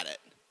bitter at it.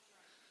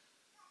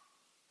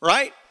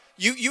 Right?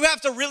 You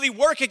have to really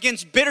work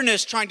against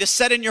bitterness trying to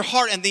set in your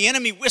heart and the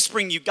enemy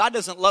whispering you, God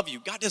doesn't love you,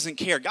 God doesn't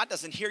care, God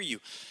doesn't hear you.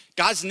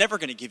 God's never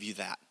going to give you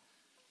that.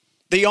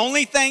 The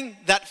only thing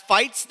that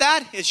fights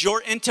that is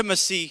your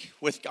intimacy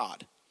with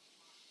God.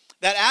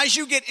 That as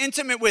you get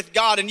intimate with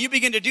God and you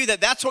begin to do that,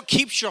 that's what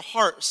keeps your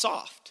heart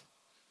soft.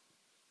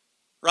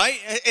 Right?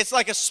 It's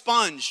like a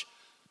sponge.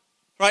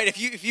 Right?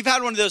 If you've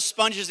had one of those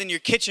sponges in your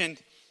kitchen,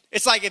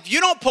 it's like if you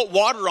don't put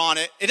water on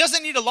it, it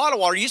doesn't need a lot of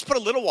water. You just put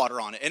a little water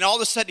on it and all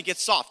of a sudden it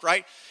gets soft,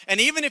 right? And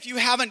even if you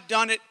haven't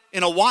done it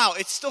in a while,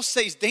 it still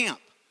stays damp.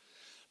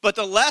 But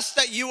the less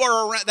that you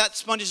are around, that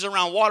sponge is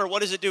around water,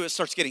 what does it do? It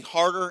starts getting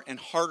harder and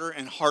harder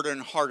and harder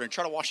and harder. And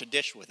try to wash a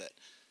dish with it.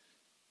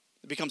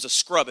 It becomes a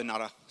scrub and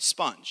not a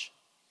sponge.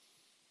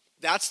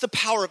 That's the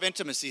power of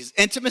intimacy.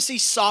 Intimacy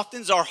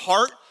softens our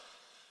heart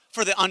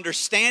for the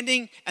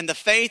understanding and the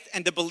faith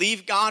and to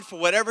believe God for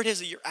whatever it is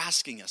that you're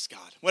asking us, God.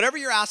 Whatever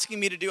you're asking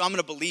me to do, I'm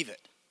going to believe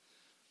it.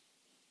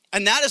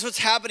 And that is what's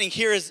happening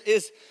here is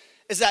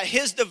that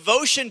his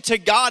devotion to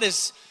God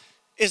is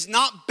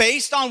not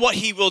based on what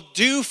he will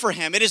do for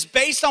him. It is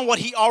based on what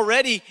he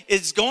already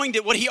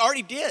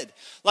did.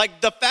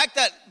 Like the fact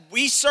that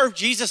we serve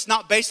Jesus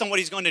not based on what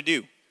he's going to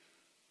do.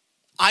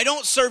 I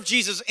don't serve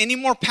Jesus any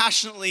more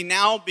passionately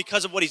now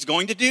because of what he's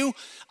going to do.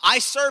 I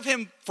serve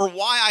him for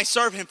why I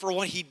serve him for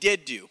what he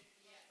did do.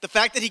 The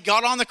fact that he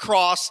got on the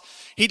cross,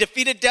 he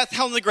defeated death,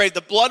 hell, and the grave.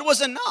 The blood was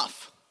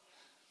enough.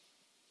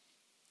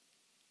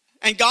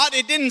 And God,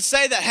 it didn't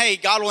say that, hey,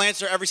 God will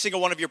answer every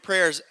single one of your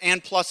prayers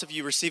and plus if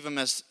you receive him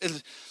as,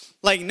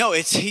 like, no,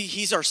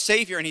 he's our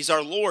Savior and he's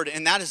our Lord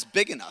and that is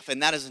big enough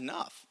and that is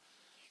enough.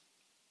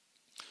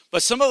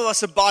 But some of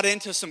us have bought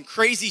into some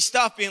crazy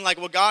stuff being like,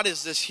 well, God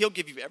is this, he'll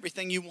give you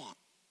everything you want.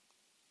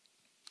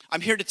 I'm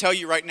here to tell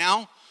you right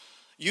now,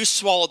 you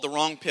swallowed the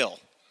wrong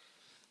pill.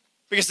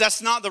 Because that's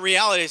not the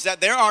reality, is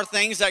that there are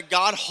things that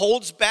God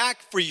holds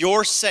back for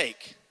your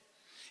sake.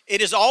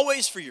 It is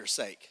always for your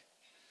sake.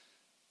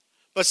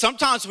 But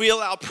sometimes we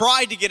allow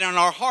pride to get in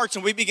our hearts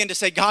and we begin to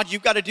say, God,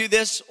 you've got to do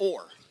this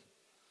or.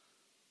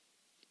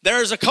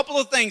 There's a couple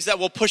of things that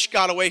will push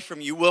God away from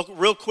you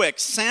real quick.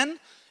 Sin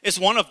is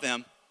one of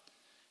them.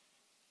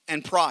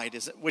 And pride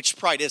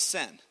is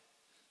sin.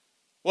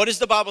 What does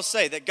the Bible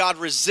say? That God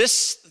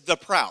resists the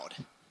proud.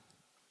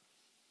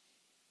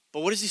 But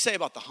what does he say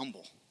about the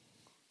humble?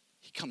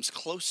 He comes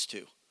close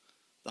to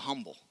the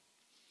humble.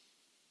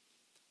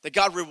 That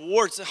God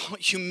rewards.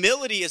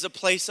 Humility is a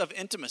place of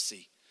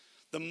intimacy.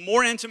 The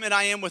more intimate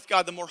I am with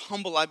God, the more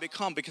humble I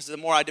become because the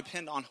more I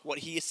depend on what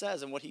he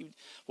says and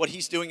what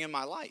he's doing in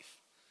my life.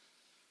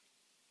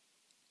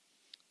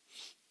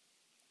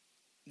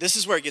 This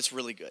is where it gets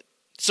really good.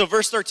 So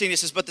verse 13, it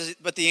says,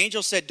 but the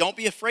angel said, don't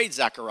be afraid,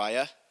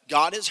 Zechariah.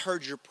 God has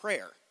heard your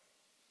prayer.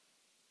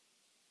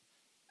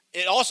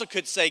 It also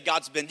could say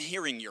God's been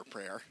hearing your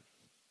prayer.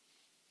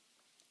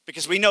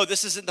 Because we know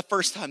this isn't the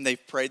first time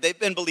they've prayed. They've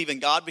been believing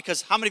God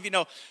because how many of you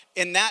know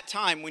in that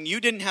time when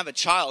you didn't have a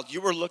child, you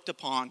were looked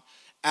upon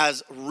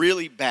as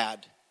really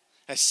bad,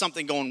 as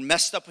something going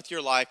messed up with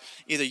your life.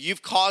 Either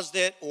you've caused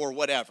it or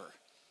whatever.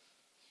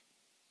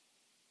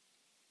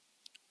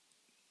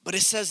 But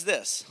it says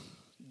this.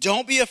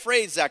 Don't be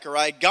afraid,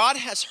 Zechariah. God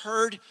has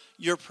heard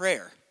your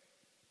prayer.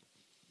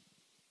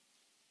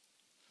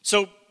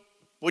 So,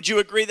 would you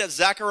agree that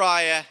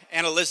Zechariah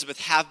and Elizabeth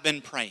have been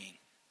praying?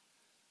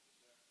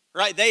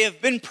 Right? They have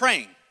been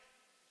praying.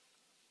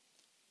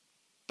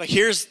 But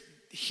here's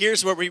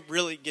where we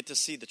really get to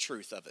see the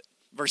truth of it.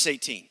 Verse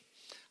 18.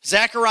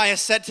 Zechariah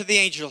said to the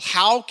angel,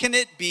 how can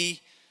I be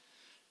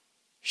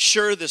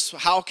sure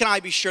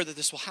that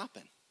this will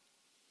happen?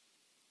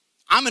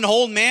 I'm an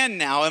old man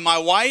now, and my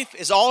wife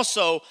is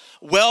also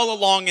well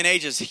along in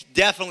ages. He's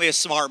definitely a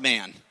smart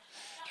man.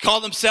 He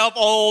called himself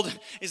old.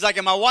 He's like,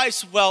 and my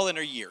wife's well in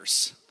her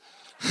years.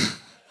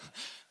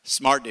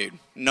 Smart dude.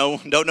 No,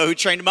 don't know who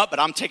trained him up, but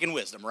I'm taking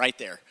wisdom right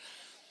there.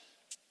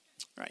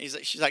 Right?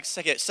 She's like,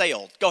 say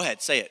old. Go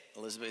ahead, say it,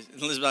 Elizabeth.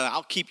 Elizabeth,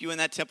 I'll keep you in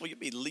that temple. You'll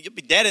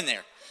be dead in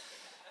there.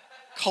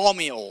 Call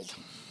me old.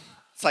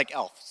 It's like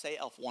Elf. Say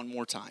Elf one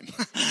more time.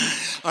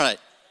 All right.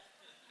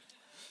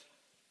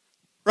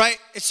 Right?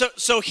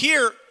 So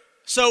here,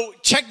 So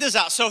check this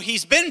out. So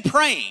he's been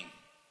praying.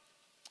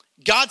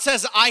 God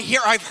says,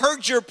 I've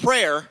heard your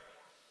prayer.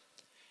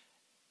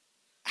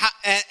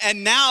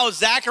 And now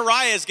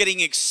Zechariah is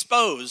getting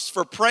exposed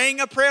for praying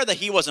a prayer that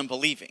he wasn't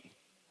believing.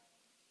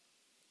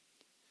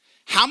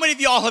 How many of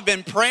y'all have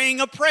been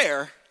praying a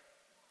prayer,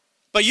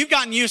 but you've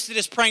gotten used to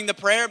just praying the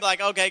prayer, like,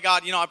 okay,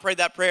 God, I prayed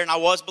that prayer and I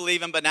was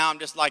believing, but now I'm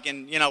just like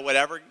in,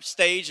 whatever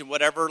stage and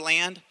whatever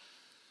land.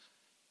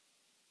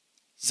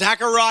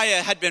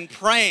 Zechariah had been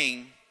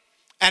praying,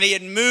 and he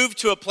had moved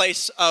to a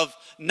place of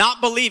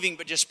not believing,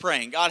 but just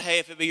praying. God, hey,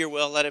 if it be your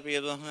will, let it be.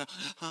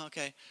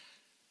 Okay.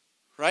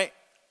 Right?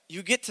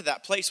 You get to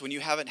that place when you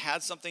haven't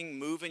had something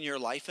move in your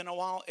life in a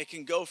while. It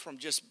can go from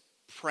just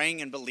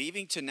praying and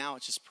believing to now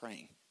it's just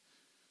praying.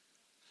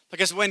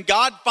 Because when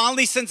God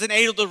finally sends an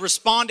angel to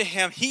respond to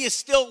him, he is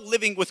still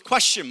living with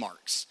question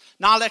marks,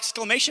 not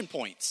exclamation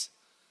points.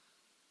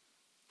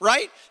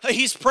 Right?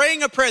 He's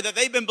praying a prayer that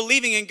they've been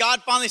believing, and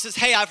God finally says,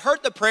 hey, I've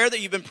heard the prayer that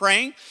you've been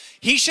praying.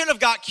 He should have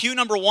got cue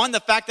number one, the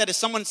fact that if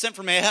someone sent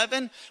from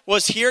heaven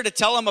was here to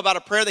tell him about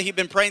a prayer that he'd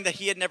been praying that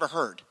he had never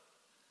heard.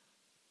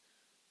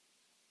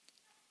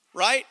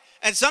 Right?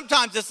 And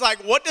sometimes it's like,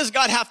 what does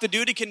God have to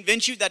do to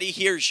convince you that he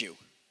hears you?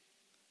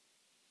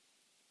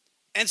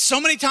 And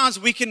so many times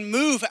we can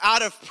move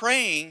out of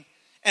praying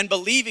and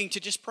believing to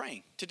just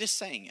praying, to just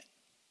saying it.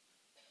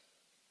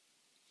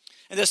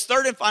 And this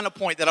third and final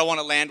point that I want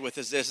to land with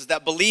is this, is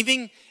that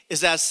believing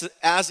is as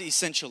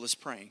essential as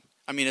praying.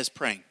 As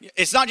praying.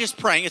 It's not just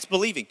praying, it's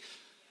believing.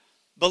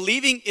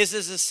 Believing is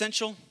as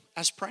essential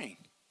as praying.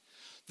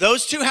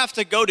 Those two have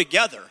to go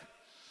together.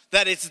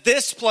 That it's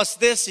this plus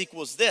this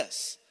equals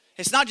this.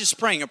 It's not just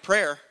praying a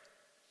prayer,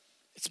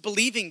 it's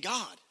believing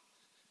God.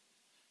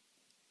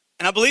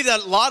 And I believe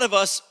that a lot of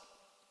us,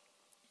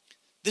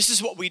 this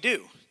is what we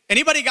do.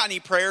 Anybody got any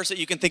prayers that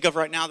you can think of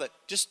right now that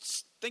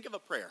just think of a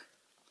prayer?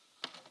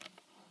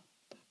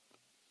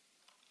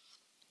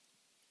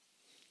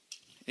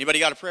 Anybody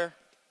got a prayer?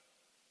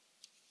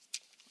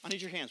 I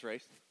need your hands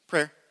raised.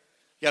 Prayer.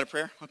 You got a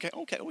prayer? Okay,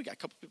 we got a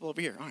couple people over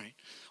here. All right.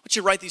 I want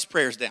you to write these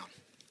prayers down.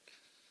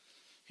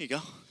 Here you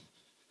go.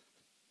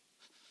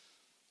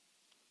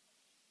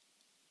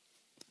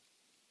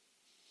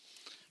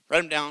 Write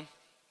them down.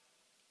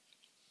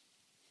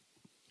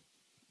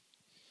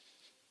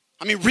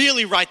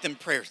 Really write them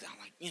prayers down.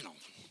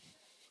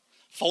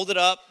 Fold it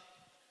up.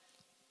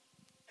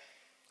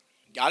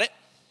 Got it?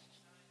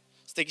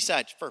 Sticky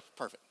side.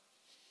 Perfect.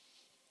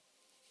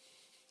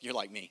 You're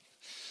like me.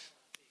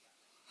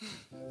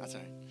 That's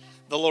all right.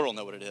 The Lord will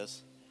know what it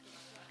is.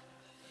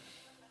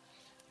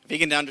 If he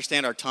can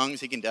understand our tongues,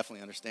 he can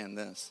definitely understand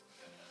this.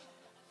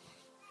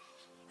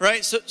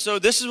 Right? So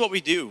this is what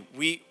we do.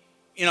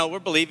 We're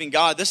believing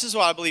God. This is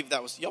what I believe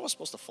that was. Y'all was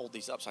supposed to fold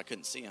these up so I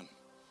couldn't see them.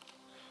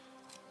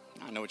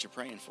 I know what you're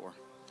praying for.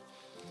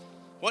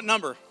 What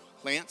number,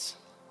 Lance?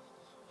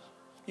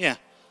 Yeah.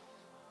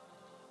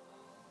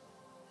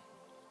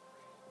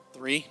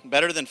 3,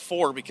 better than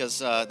 4, because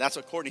that's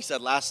what Courtney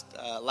said last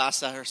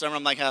sermon.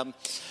 I'm like,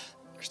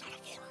 there's not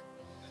a 4.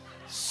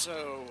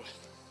 So,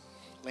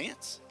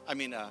 Lance,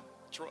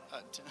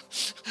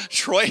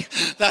 Troy.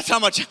 That's how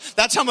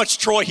much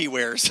Troy he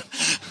wears.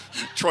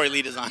 Troy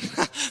Lee design.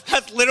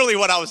 That's literally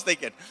what I was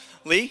thinking.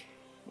 Lee,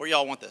 where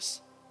y'all want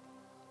this?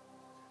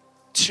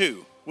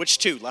 2. Which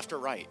 2? Left or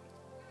right?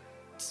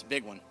 It's a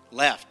big one.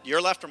 Left.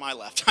 Your left or my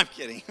left? I'm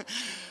kidding.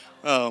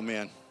 Oh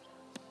man,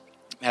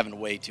 I'm having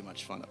way too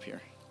much fun up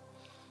here.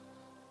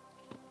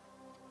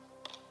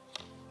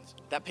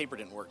 That paper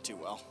didn't work too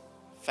well.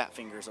 Fat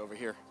fingers over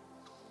here.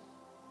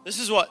 This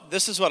is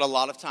what a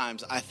lot of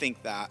times I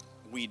think that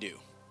we do.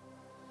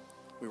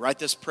 We write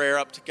this prayer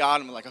up to God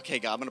and we're like, okay,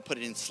 God, we're going to put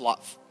it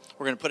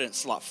in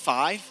slot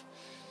 5.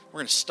 We're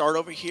going to start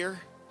over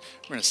here.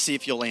 We're going to see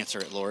if you'll answer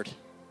it, Lord.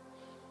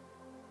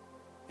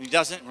 And he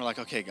doesn't, and we're like,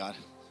 okay, God.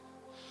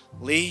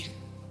 Lee,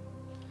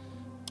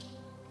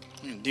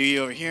 I'm going to do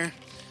you over here.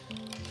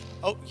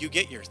 Oh, you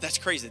get yours. That's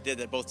crazy. They did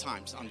that both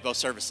times on both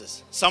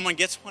services. Someone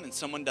gets one and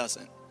someone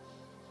doesn't.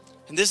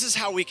 And this is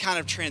how we kind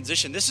of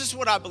transition. This is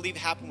what I believe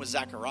happened with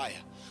Zechariah.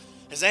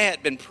 As they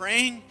had been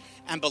praying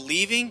and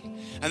believing,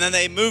 and then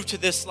they moved to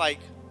this like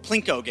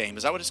Plinko game.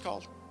 Is that what it's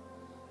called?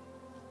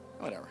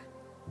 Whatever.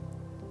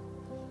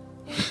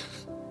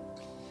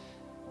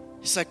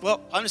 He's like,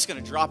 well, I'm just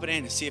going to drop it in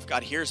and see if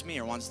God hears me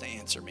or wants to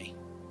answer me.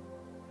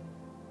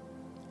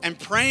 And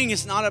praying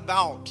is not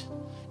about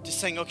just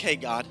saying, okay,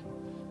 God,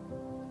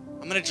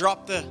 I'm going to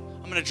drop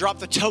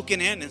the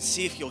token in and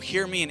see if you'll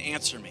hear me and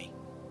answer me.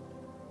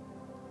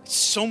 It's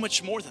so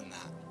much more than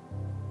that.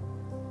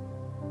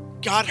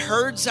 God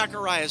heard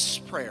Zechariah's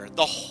prayer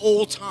the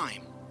whole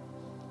time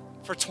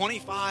for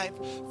 25,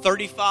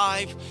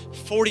 35,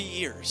 40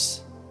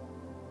 years.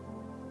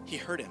 He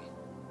heard him.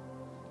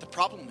 The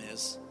problem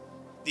is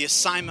the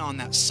assignment on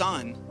that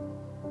son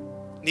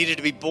needed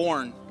to be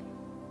born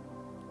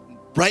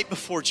right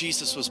before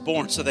Jesus was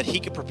born so that he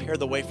could prepare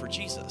the way for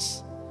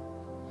Jesus.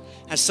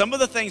 And some of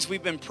the things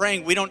we've been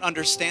praying, we don't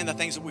understand the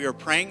things that we are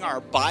praying are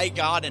by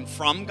God and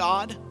from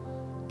God,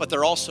 but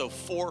they're also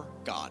for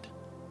God.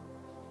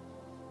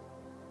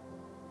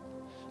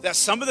 that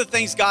some of the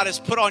things God has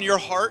put on your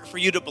heart for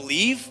you to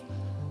believe,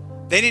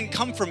 they didn't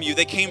come from you,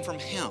 they came from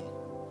him.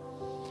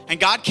 And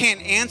God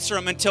can't answer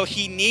them until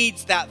he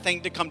needs that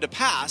thing to come to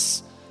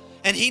pass.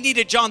 And he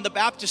needed John the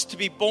Baptist to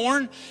be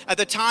born at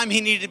the time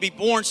he needed to be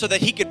born so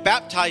that he could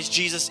baptize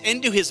Jesus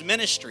into his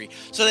ministry,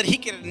 so that he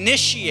could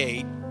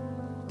initiate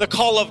the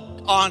call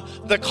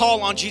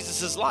on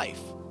Jesus' life.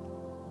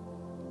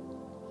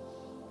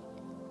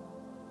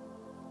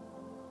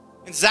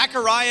 And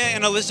Zechariah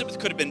and Elizabeth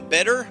could have been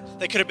bitter,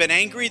 they could have been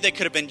angry, they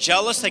could have been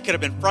jealous, they could have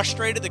been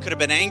frustrated, they could have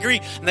been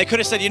angry, and they could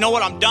have said, you know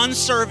what, I'm done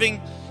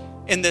serving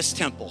in this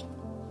temple.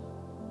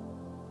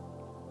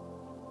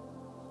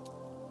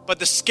 But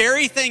the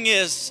scary thing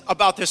is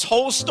about this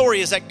whole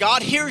story is that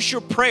God hears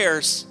your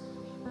prayers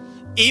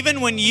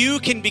even when you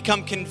can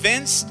become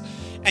convinced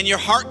and your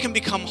heart can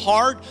become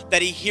hard,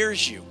 that he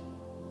hears you.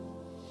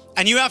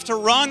 And you have to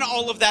run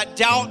all of that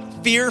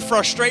doubt, fear,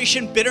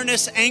 frustration,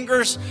 bitterness,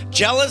 anger,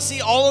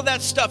 jealousy, all of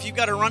that stuff. You've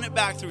got to run it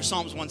back through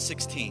Psalms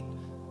 116.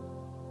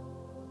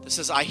 This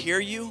says, I hear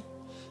you,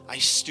 I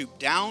stoop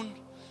down,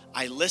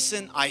 I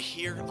listen, I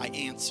hear, I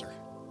answer.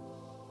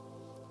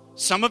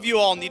 Some of you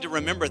all need to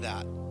remember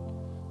that.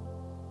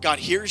 God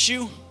hears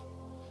you,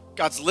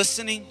 God's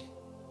listening,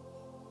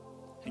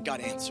 and God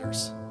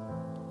answers.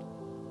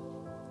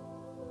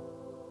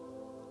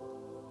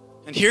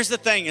 And here's the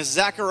thing, is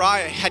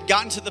Zechariah had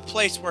gotten to the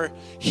place where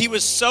he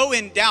was so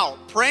in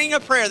doubt, praying a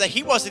prayer that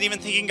he wasn't even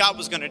thinking God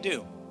was going to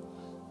do.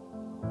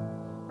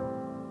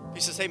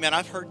 He says, hey man,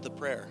 I've heard the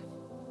prayer.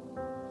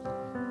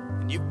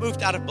 And you've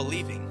moved out of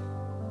believing.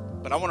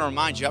 But I want to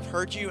remind you, I've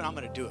heard you and I'm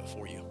going to do it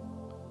for you.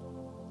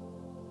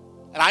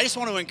 And I just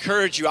want to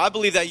encourage you. I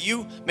believe that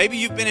maybe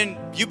you've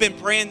been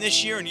praying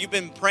this year and you've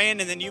been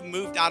praying and then you've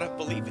moved out of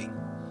believing.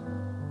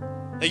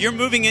 That you're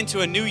moving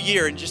into a new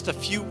year in just a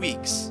few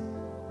weeks.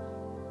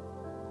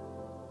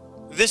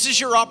 This is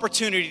your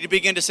opportunity to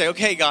begin to say,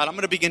 okay, God, I'm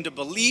going to begin to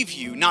believe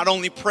you, not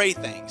only pray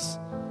things.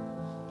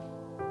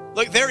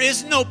 Look, there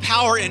is no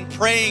power in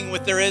praying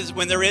when there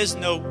is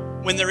no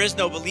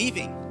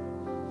believing.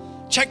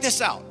 Check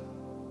this out.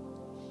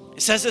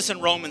 It says this in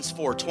Romans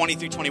 4, 20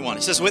 through 21.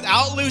 It says,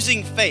 without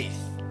losing faith,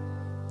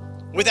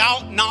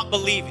 without not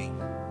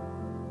believing,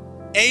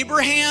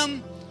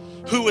 Abraham,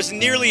 who was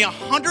nearly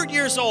 100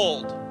 years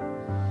old,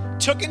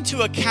 took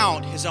into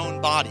account his own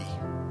body.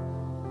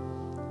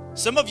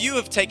 Some of you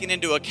have taken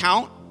into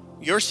account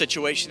your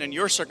situation and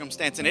your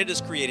circumstance, and it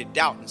has created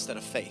doubt instead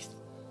of faith.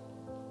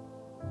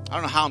 I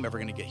don't know how I'm ever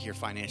going to get here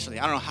financially.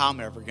 I don't know how I'm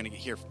ever going to get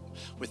here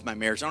with my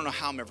marriage. I don't know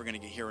how I'm ever going to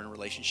get here in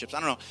relationships. I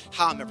don't know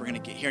how I'm ever going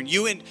to get here. And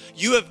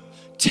you have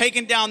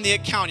taken down the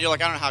account. You're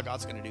like, I don't know how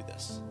God's going to do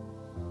this.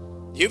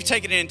 You've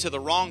taken it into the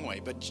wrong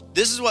way. But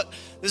this is what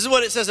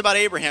it says about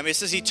Abraham. It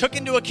says he took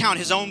into account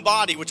his own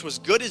body, which was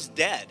good as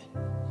dead,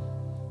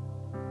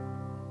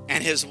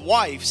 and his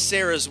wife,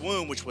 Sarah's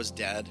womb, which was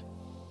dead.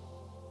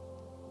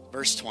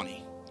 Verse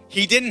 20.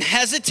 He didn't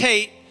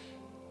hesitate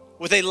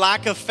with a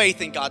lack of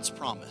faith in God's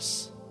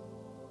promise.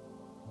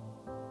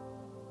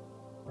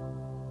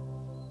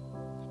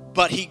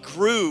 But he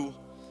grew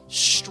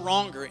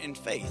stronger in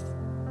faith.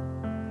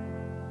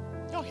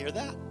 Y'all hear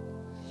that?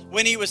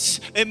 Let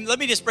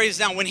me just break this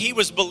down. When he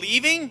was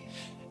believing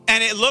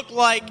and it looked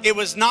like it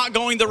was not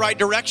going the right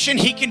direction,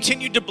 he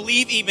continued to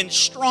believe even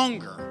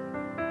stronger.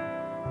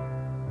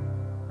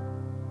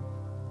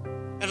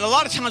 And a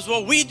lot of times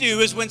what we do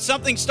is when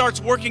something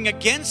starts working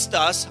against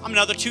us, I'm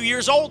another 2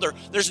 years older.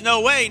 There's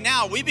no way.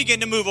 Now we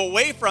begin to move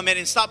away from it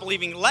and stop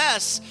believing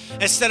less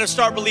instead of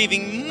start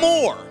believing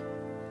more.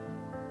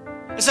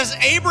 It says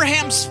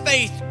Abraham's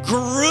faith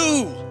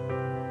grew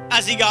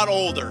as he got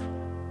older.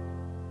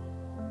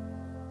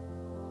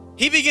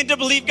 He began to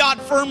believe God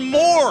for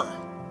more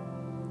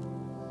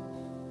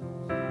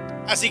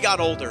as he got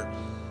older.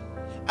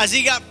 As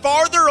he got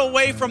farther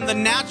away from the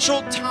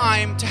natural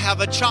time to have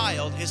a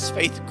child, his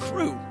faith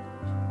grew.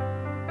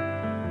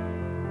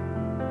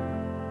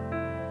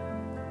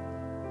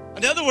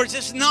 In other words,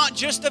 it's not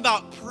just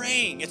about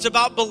praying. It's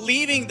about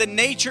believing the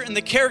nature and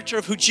the character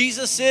of who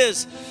Jesus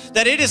is.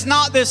 That it is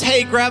not this,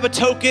 hey, grab a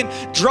token,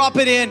 drop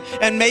it in,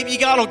 and maybe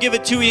God will give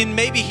it to you and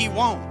maybe he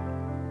won't.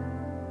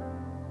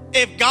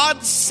 If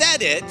God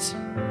said it,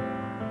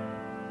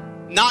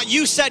 not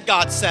you said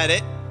God said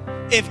it,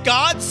 if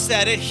God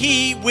said it,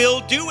 he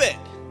will do it.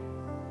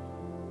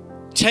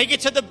 Take it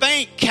to the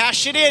bank,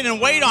 cash it in,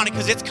 and wait on it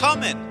because it's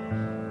coming.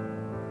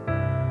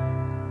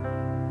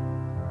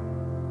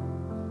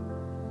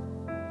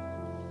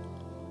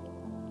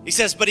 He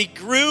says, but he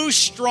grew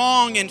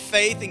strong in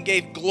faith and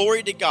gave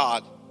glory to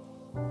God.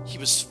 He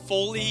was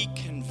fully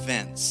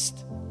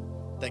convinced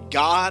that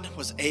God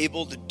was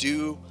able to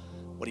do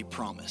what he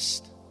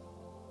promised.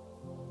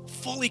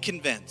 Fully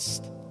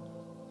convinced.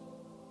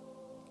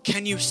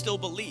 Can you still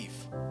believe?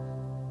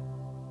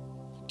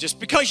 Just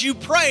because you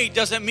pray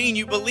doesn't mean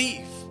you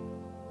believe.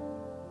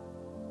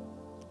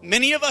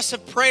 Many of us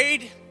have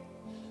prayed,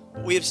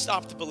 but we have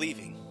stopped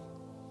believing.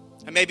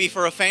 And maybe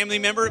for a family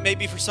member,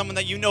 maybe for someone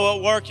that you know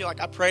at work, you're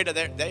like, I prayed,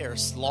 they are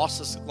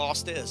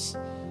lost is.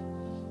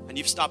 And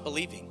you've stopped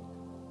believing.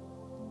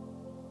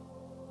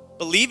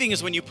 Believing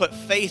is when you put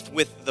faith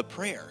with the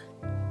prayer.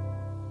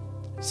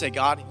 Say,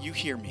 God, you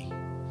hear me.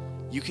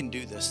 You can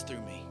do this through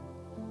me.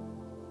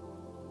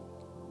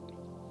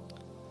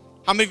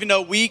 How many of you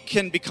know we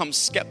can become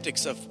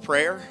skeptics of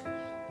prayer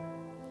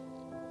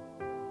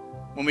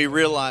when we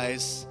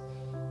realize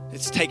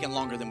it's taken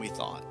longer than we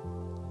thought?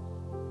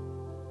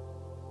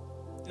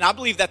 And I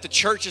believe that the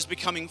church is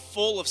becoming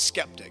full of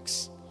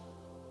skeptics.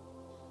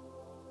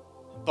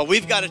 But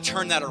we've got to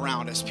turn that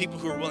around as people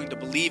who are willing to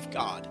believe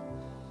God.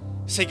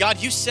 Say,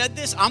 God, you said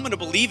this, I'm going to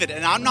believe it,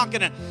 and I'm not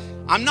going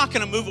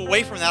to move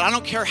away from that. I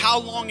don't care how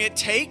long it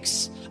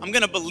takes. I'm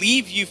going to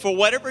believe you for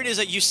whatever it is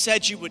that you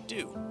said you would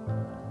do.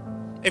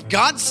 If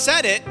God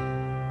said it,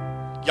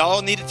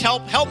 y'all need to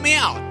help me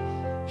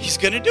out. He's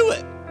going to do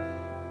it.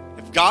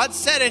 If God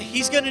said it,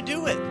 he's going to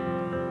do it.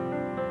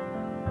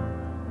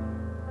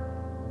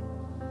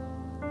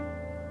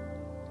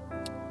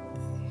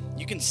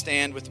 You can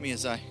stand with me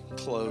as I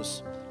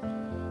close.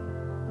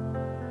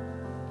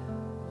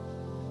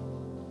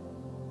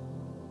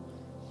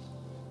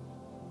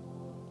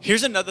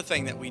 Here's another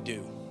thing that we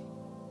do.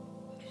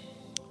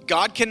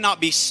 God cannot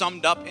be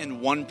summed up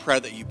in one prayer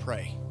that you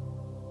pray.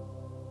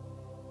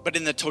 But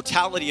in the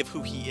totality of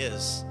who he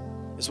is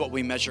what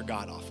we measure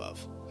God off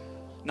of.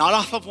 Not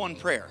off of one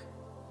prayer.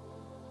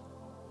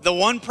 The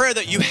one prayer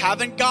that you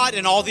haven't got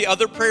and all the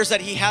other prayers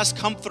that he has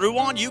come through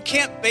on, you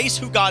can't base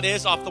who God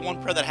is off the one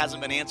prayer that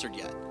hasn't been answered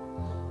yet.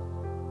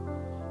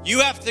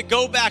 You have to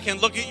go back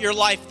and look at your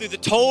life through the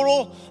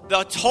total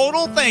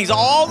things,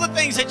 all the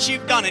things that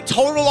you've done, and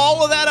total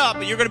all of that up,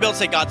 and you're going to be able to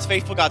say, God's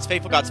faithful, God's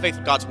faithful, God's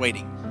faithful, God's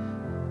waiting.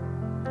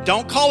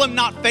 Don't call him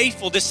not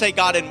faithful, just say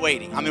God in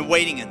waiting. I'm in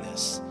waiting in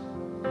this.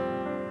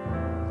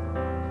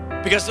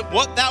 Because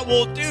what that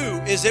will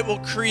do is it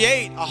will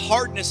create a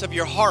hardness of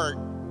your heart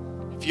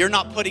if you're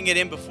not putting it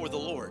in before the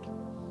Lord.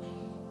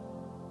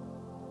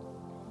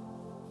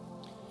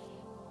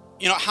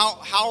 You know,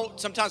 how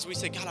sometimes we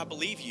say, God, I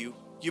believe you.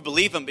 You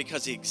believe him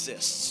because he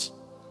exists.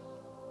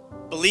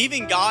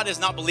 Believing God is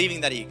not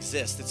believing that he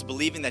exists. It's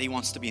believing that he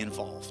wants to be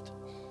involved.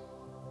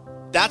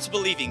 That's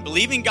believing.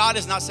 Believing God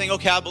is not saying,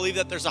 okay, I believe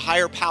that there's a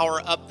higher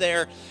power up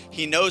there.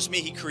 He knows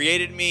me. He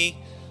created me.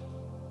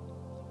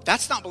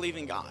 That's not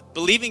believing God.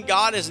 Believing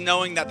God is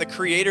knowing that the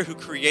creator who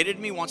created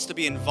me wants to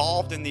be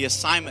involved in the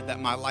assignment that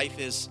my life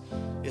is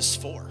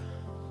for.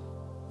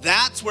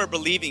 That's where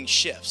believing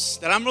shifts.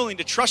 That I'm willing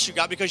to trust you,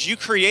 God, because you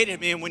created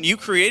me. And when you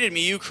created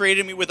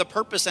me with a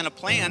purpose and a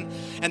plan.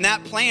 And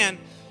that plan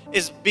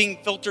is being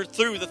filtered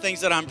through the things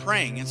that I'm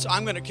praying. And so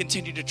I'm going to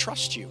continue to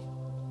trust you.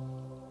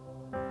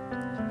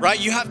 Right?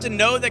 You have to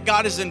know that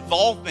God is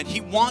involvement. He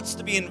wants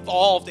to be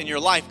involved in your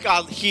life.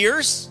 God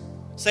hears.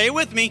 Say it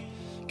with me.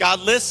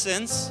 God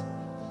listens.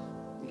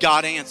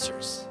 God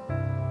answers.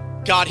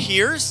 God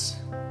hears.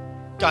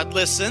 God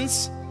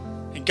listens.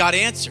 And God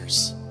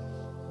answers.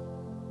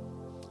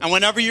 And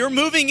whenever you're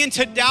moving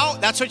into doubt,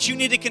 that's what you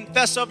need to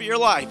confess over your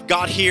life.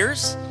 God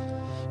hears,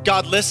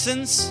 God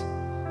listens,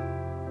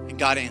 and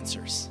God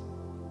answers.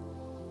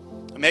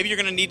 And maybe you're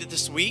going to need it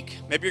this week.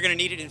 Maybe you're going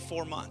to need it in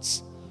 4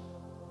 months.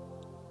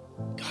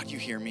 God, you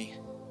hear me.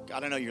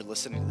 God, I know you're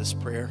listening to this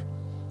prayer.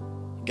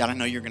 God, I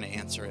know you're going to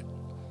answer it.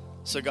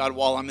 So God,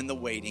 while I'm in the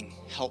waiting,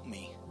 help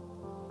me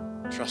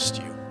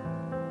trust you.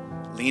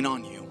 Lean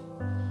on you.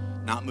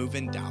 Not move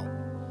in doubt.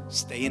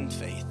 Stay in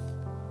faith.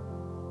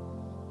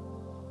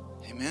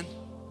 Amen.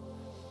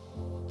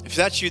 If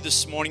that's you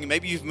this morning,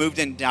 maybe you've moved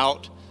in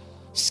doubt,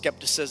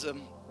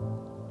 skepticism,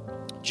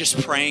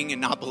 just praying and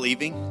not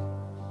believing.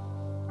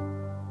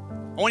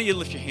 I want you to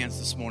lift your hands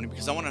this morning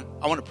because I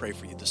want to pray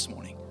for you this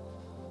morning.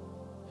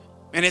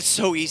 And it's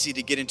so easy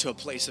to get into a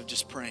place of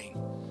just praying.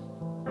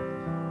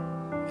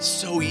 It's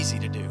so easy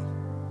to do.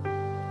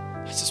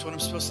 That's just what I'm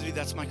supposed to do.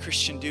 That's my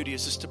Christian duty,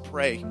 is just to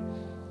pray.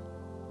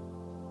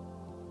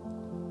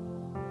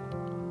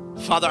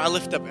 Father, I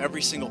lift up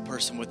every single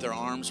person with their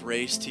arms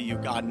raised to you,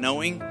 God,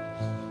 knowing,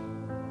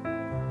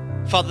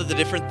 Father, the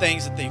different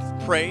things that they've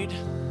prayed,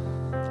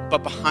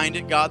 but behind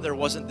it, God, there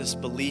wasn't this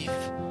belief,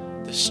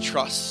 this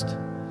trust,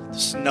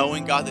 this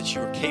knowing, God, that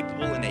you are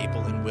capable and able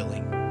and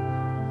willing.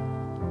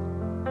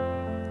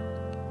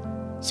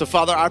 So,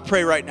 Father, I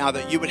pray right now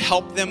that you would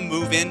help them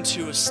move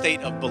into a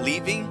state of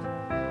believing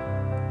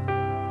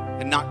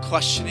and not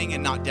questioning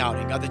and not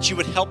doubting. God, that you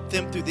would help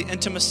them through the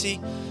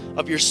intimacy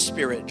of your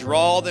Spirit.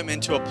 Draw them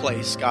into a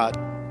place, God,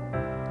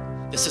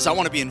 that says, I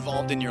want to be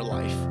involved in your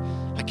life.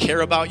 I care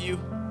about you.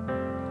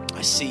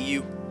 I see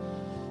you.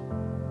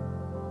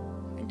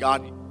 And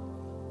God,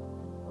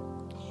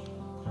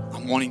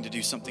 I'm wanting to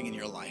do something in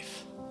your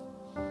life.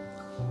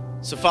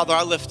 So, Father,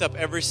 I lift up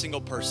every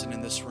single person in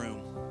this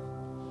room.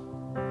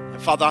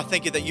 And Father, I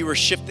thank you that you were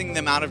shifting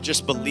them out of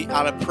just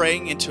out of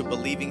praying into a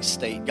believing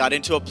state. God,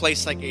 into a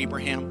place like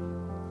Abraham,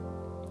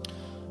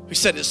 who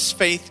said his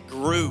faith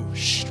grew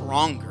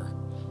stronger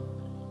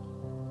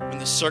when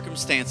the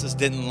circumstances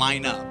didn't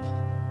line up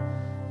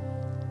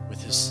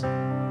with his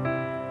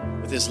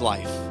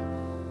life.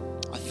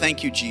 I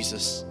thank you,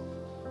 Jesus,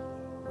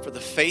 for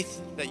the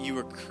faith that you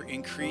are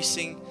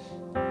increasing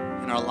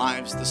in our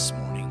lives this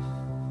morning.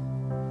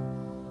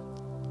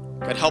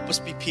 God, help us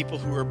be people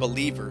who are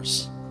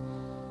believers,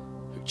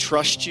 who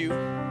trust you,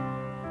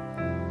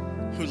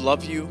 who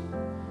love you,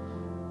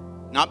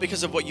 not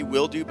because of what you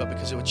will do, but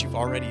because of what you've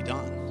already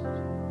done.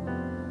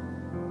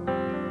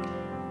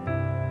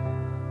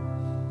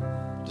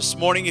 This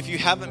morning, if you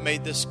haven't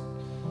made this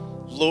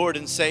Lord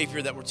and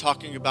Savior that we're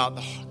talking about,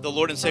 the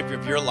Lord and Savior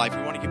of your life,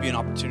 we want to give you an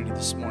opportunity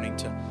this morning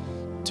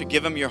to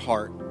give him your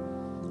heart,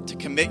 to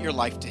commit your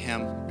life to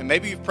him. And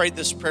maybe you've prayed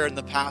this prayer in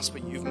the past,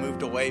 but you've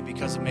moved away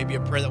because of maybe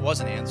a prayer that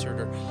wasn't answered,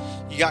 or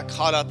you got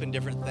caught up in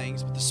different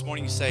things. But this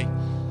morning you say,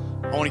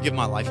 I want to give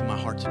my life and my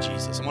heart to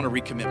Jesus. I want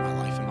to recommit my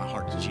life and my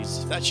heart to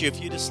Jesus. If that's you,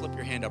 if you just slip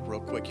your hand up real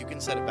quick, you can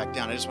set it back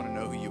down. I just want to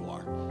know who you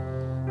are.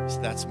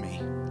 So that's me.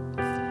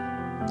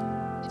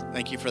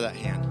 Thank you for that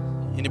hand.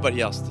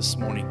 Anybody else this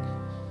morning?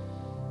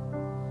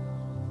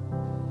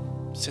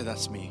 Say,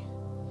 that's me.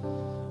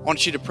 I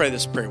want you to pray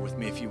this prayer with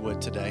me if you would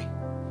today.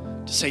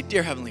 To say,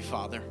 dear Heavenly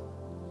Father,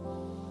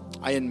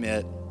 I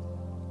admit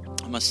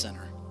I'm a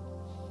sinner,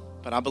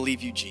 but I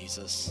believe you,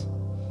 Jesus,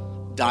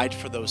 died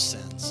for those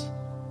sins.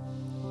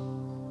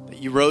 That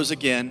you rose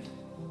again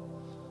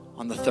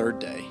on the third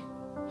day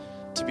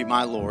to be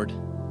my Lord,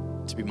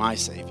 to be my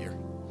Savior.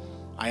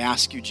 I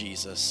ask you,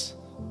 Jesus,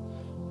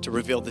 to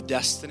reveal the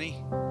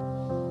destiny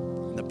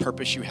and the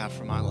purpose you have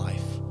for my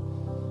life.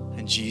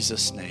 In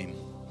Jesus' name,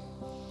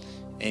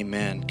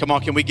 amen. Come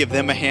on, can we give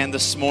them a hand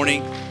this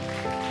morning?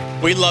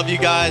 We love you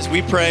guys.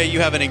 We pray you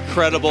have an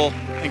incredible,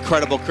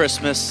 incredible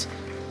Christmas.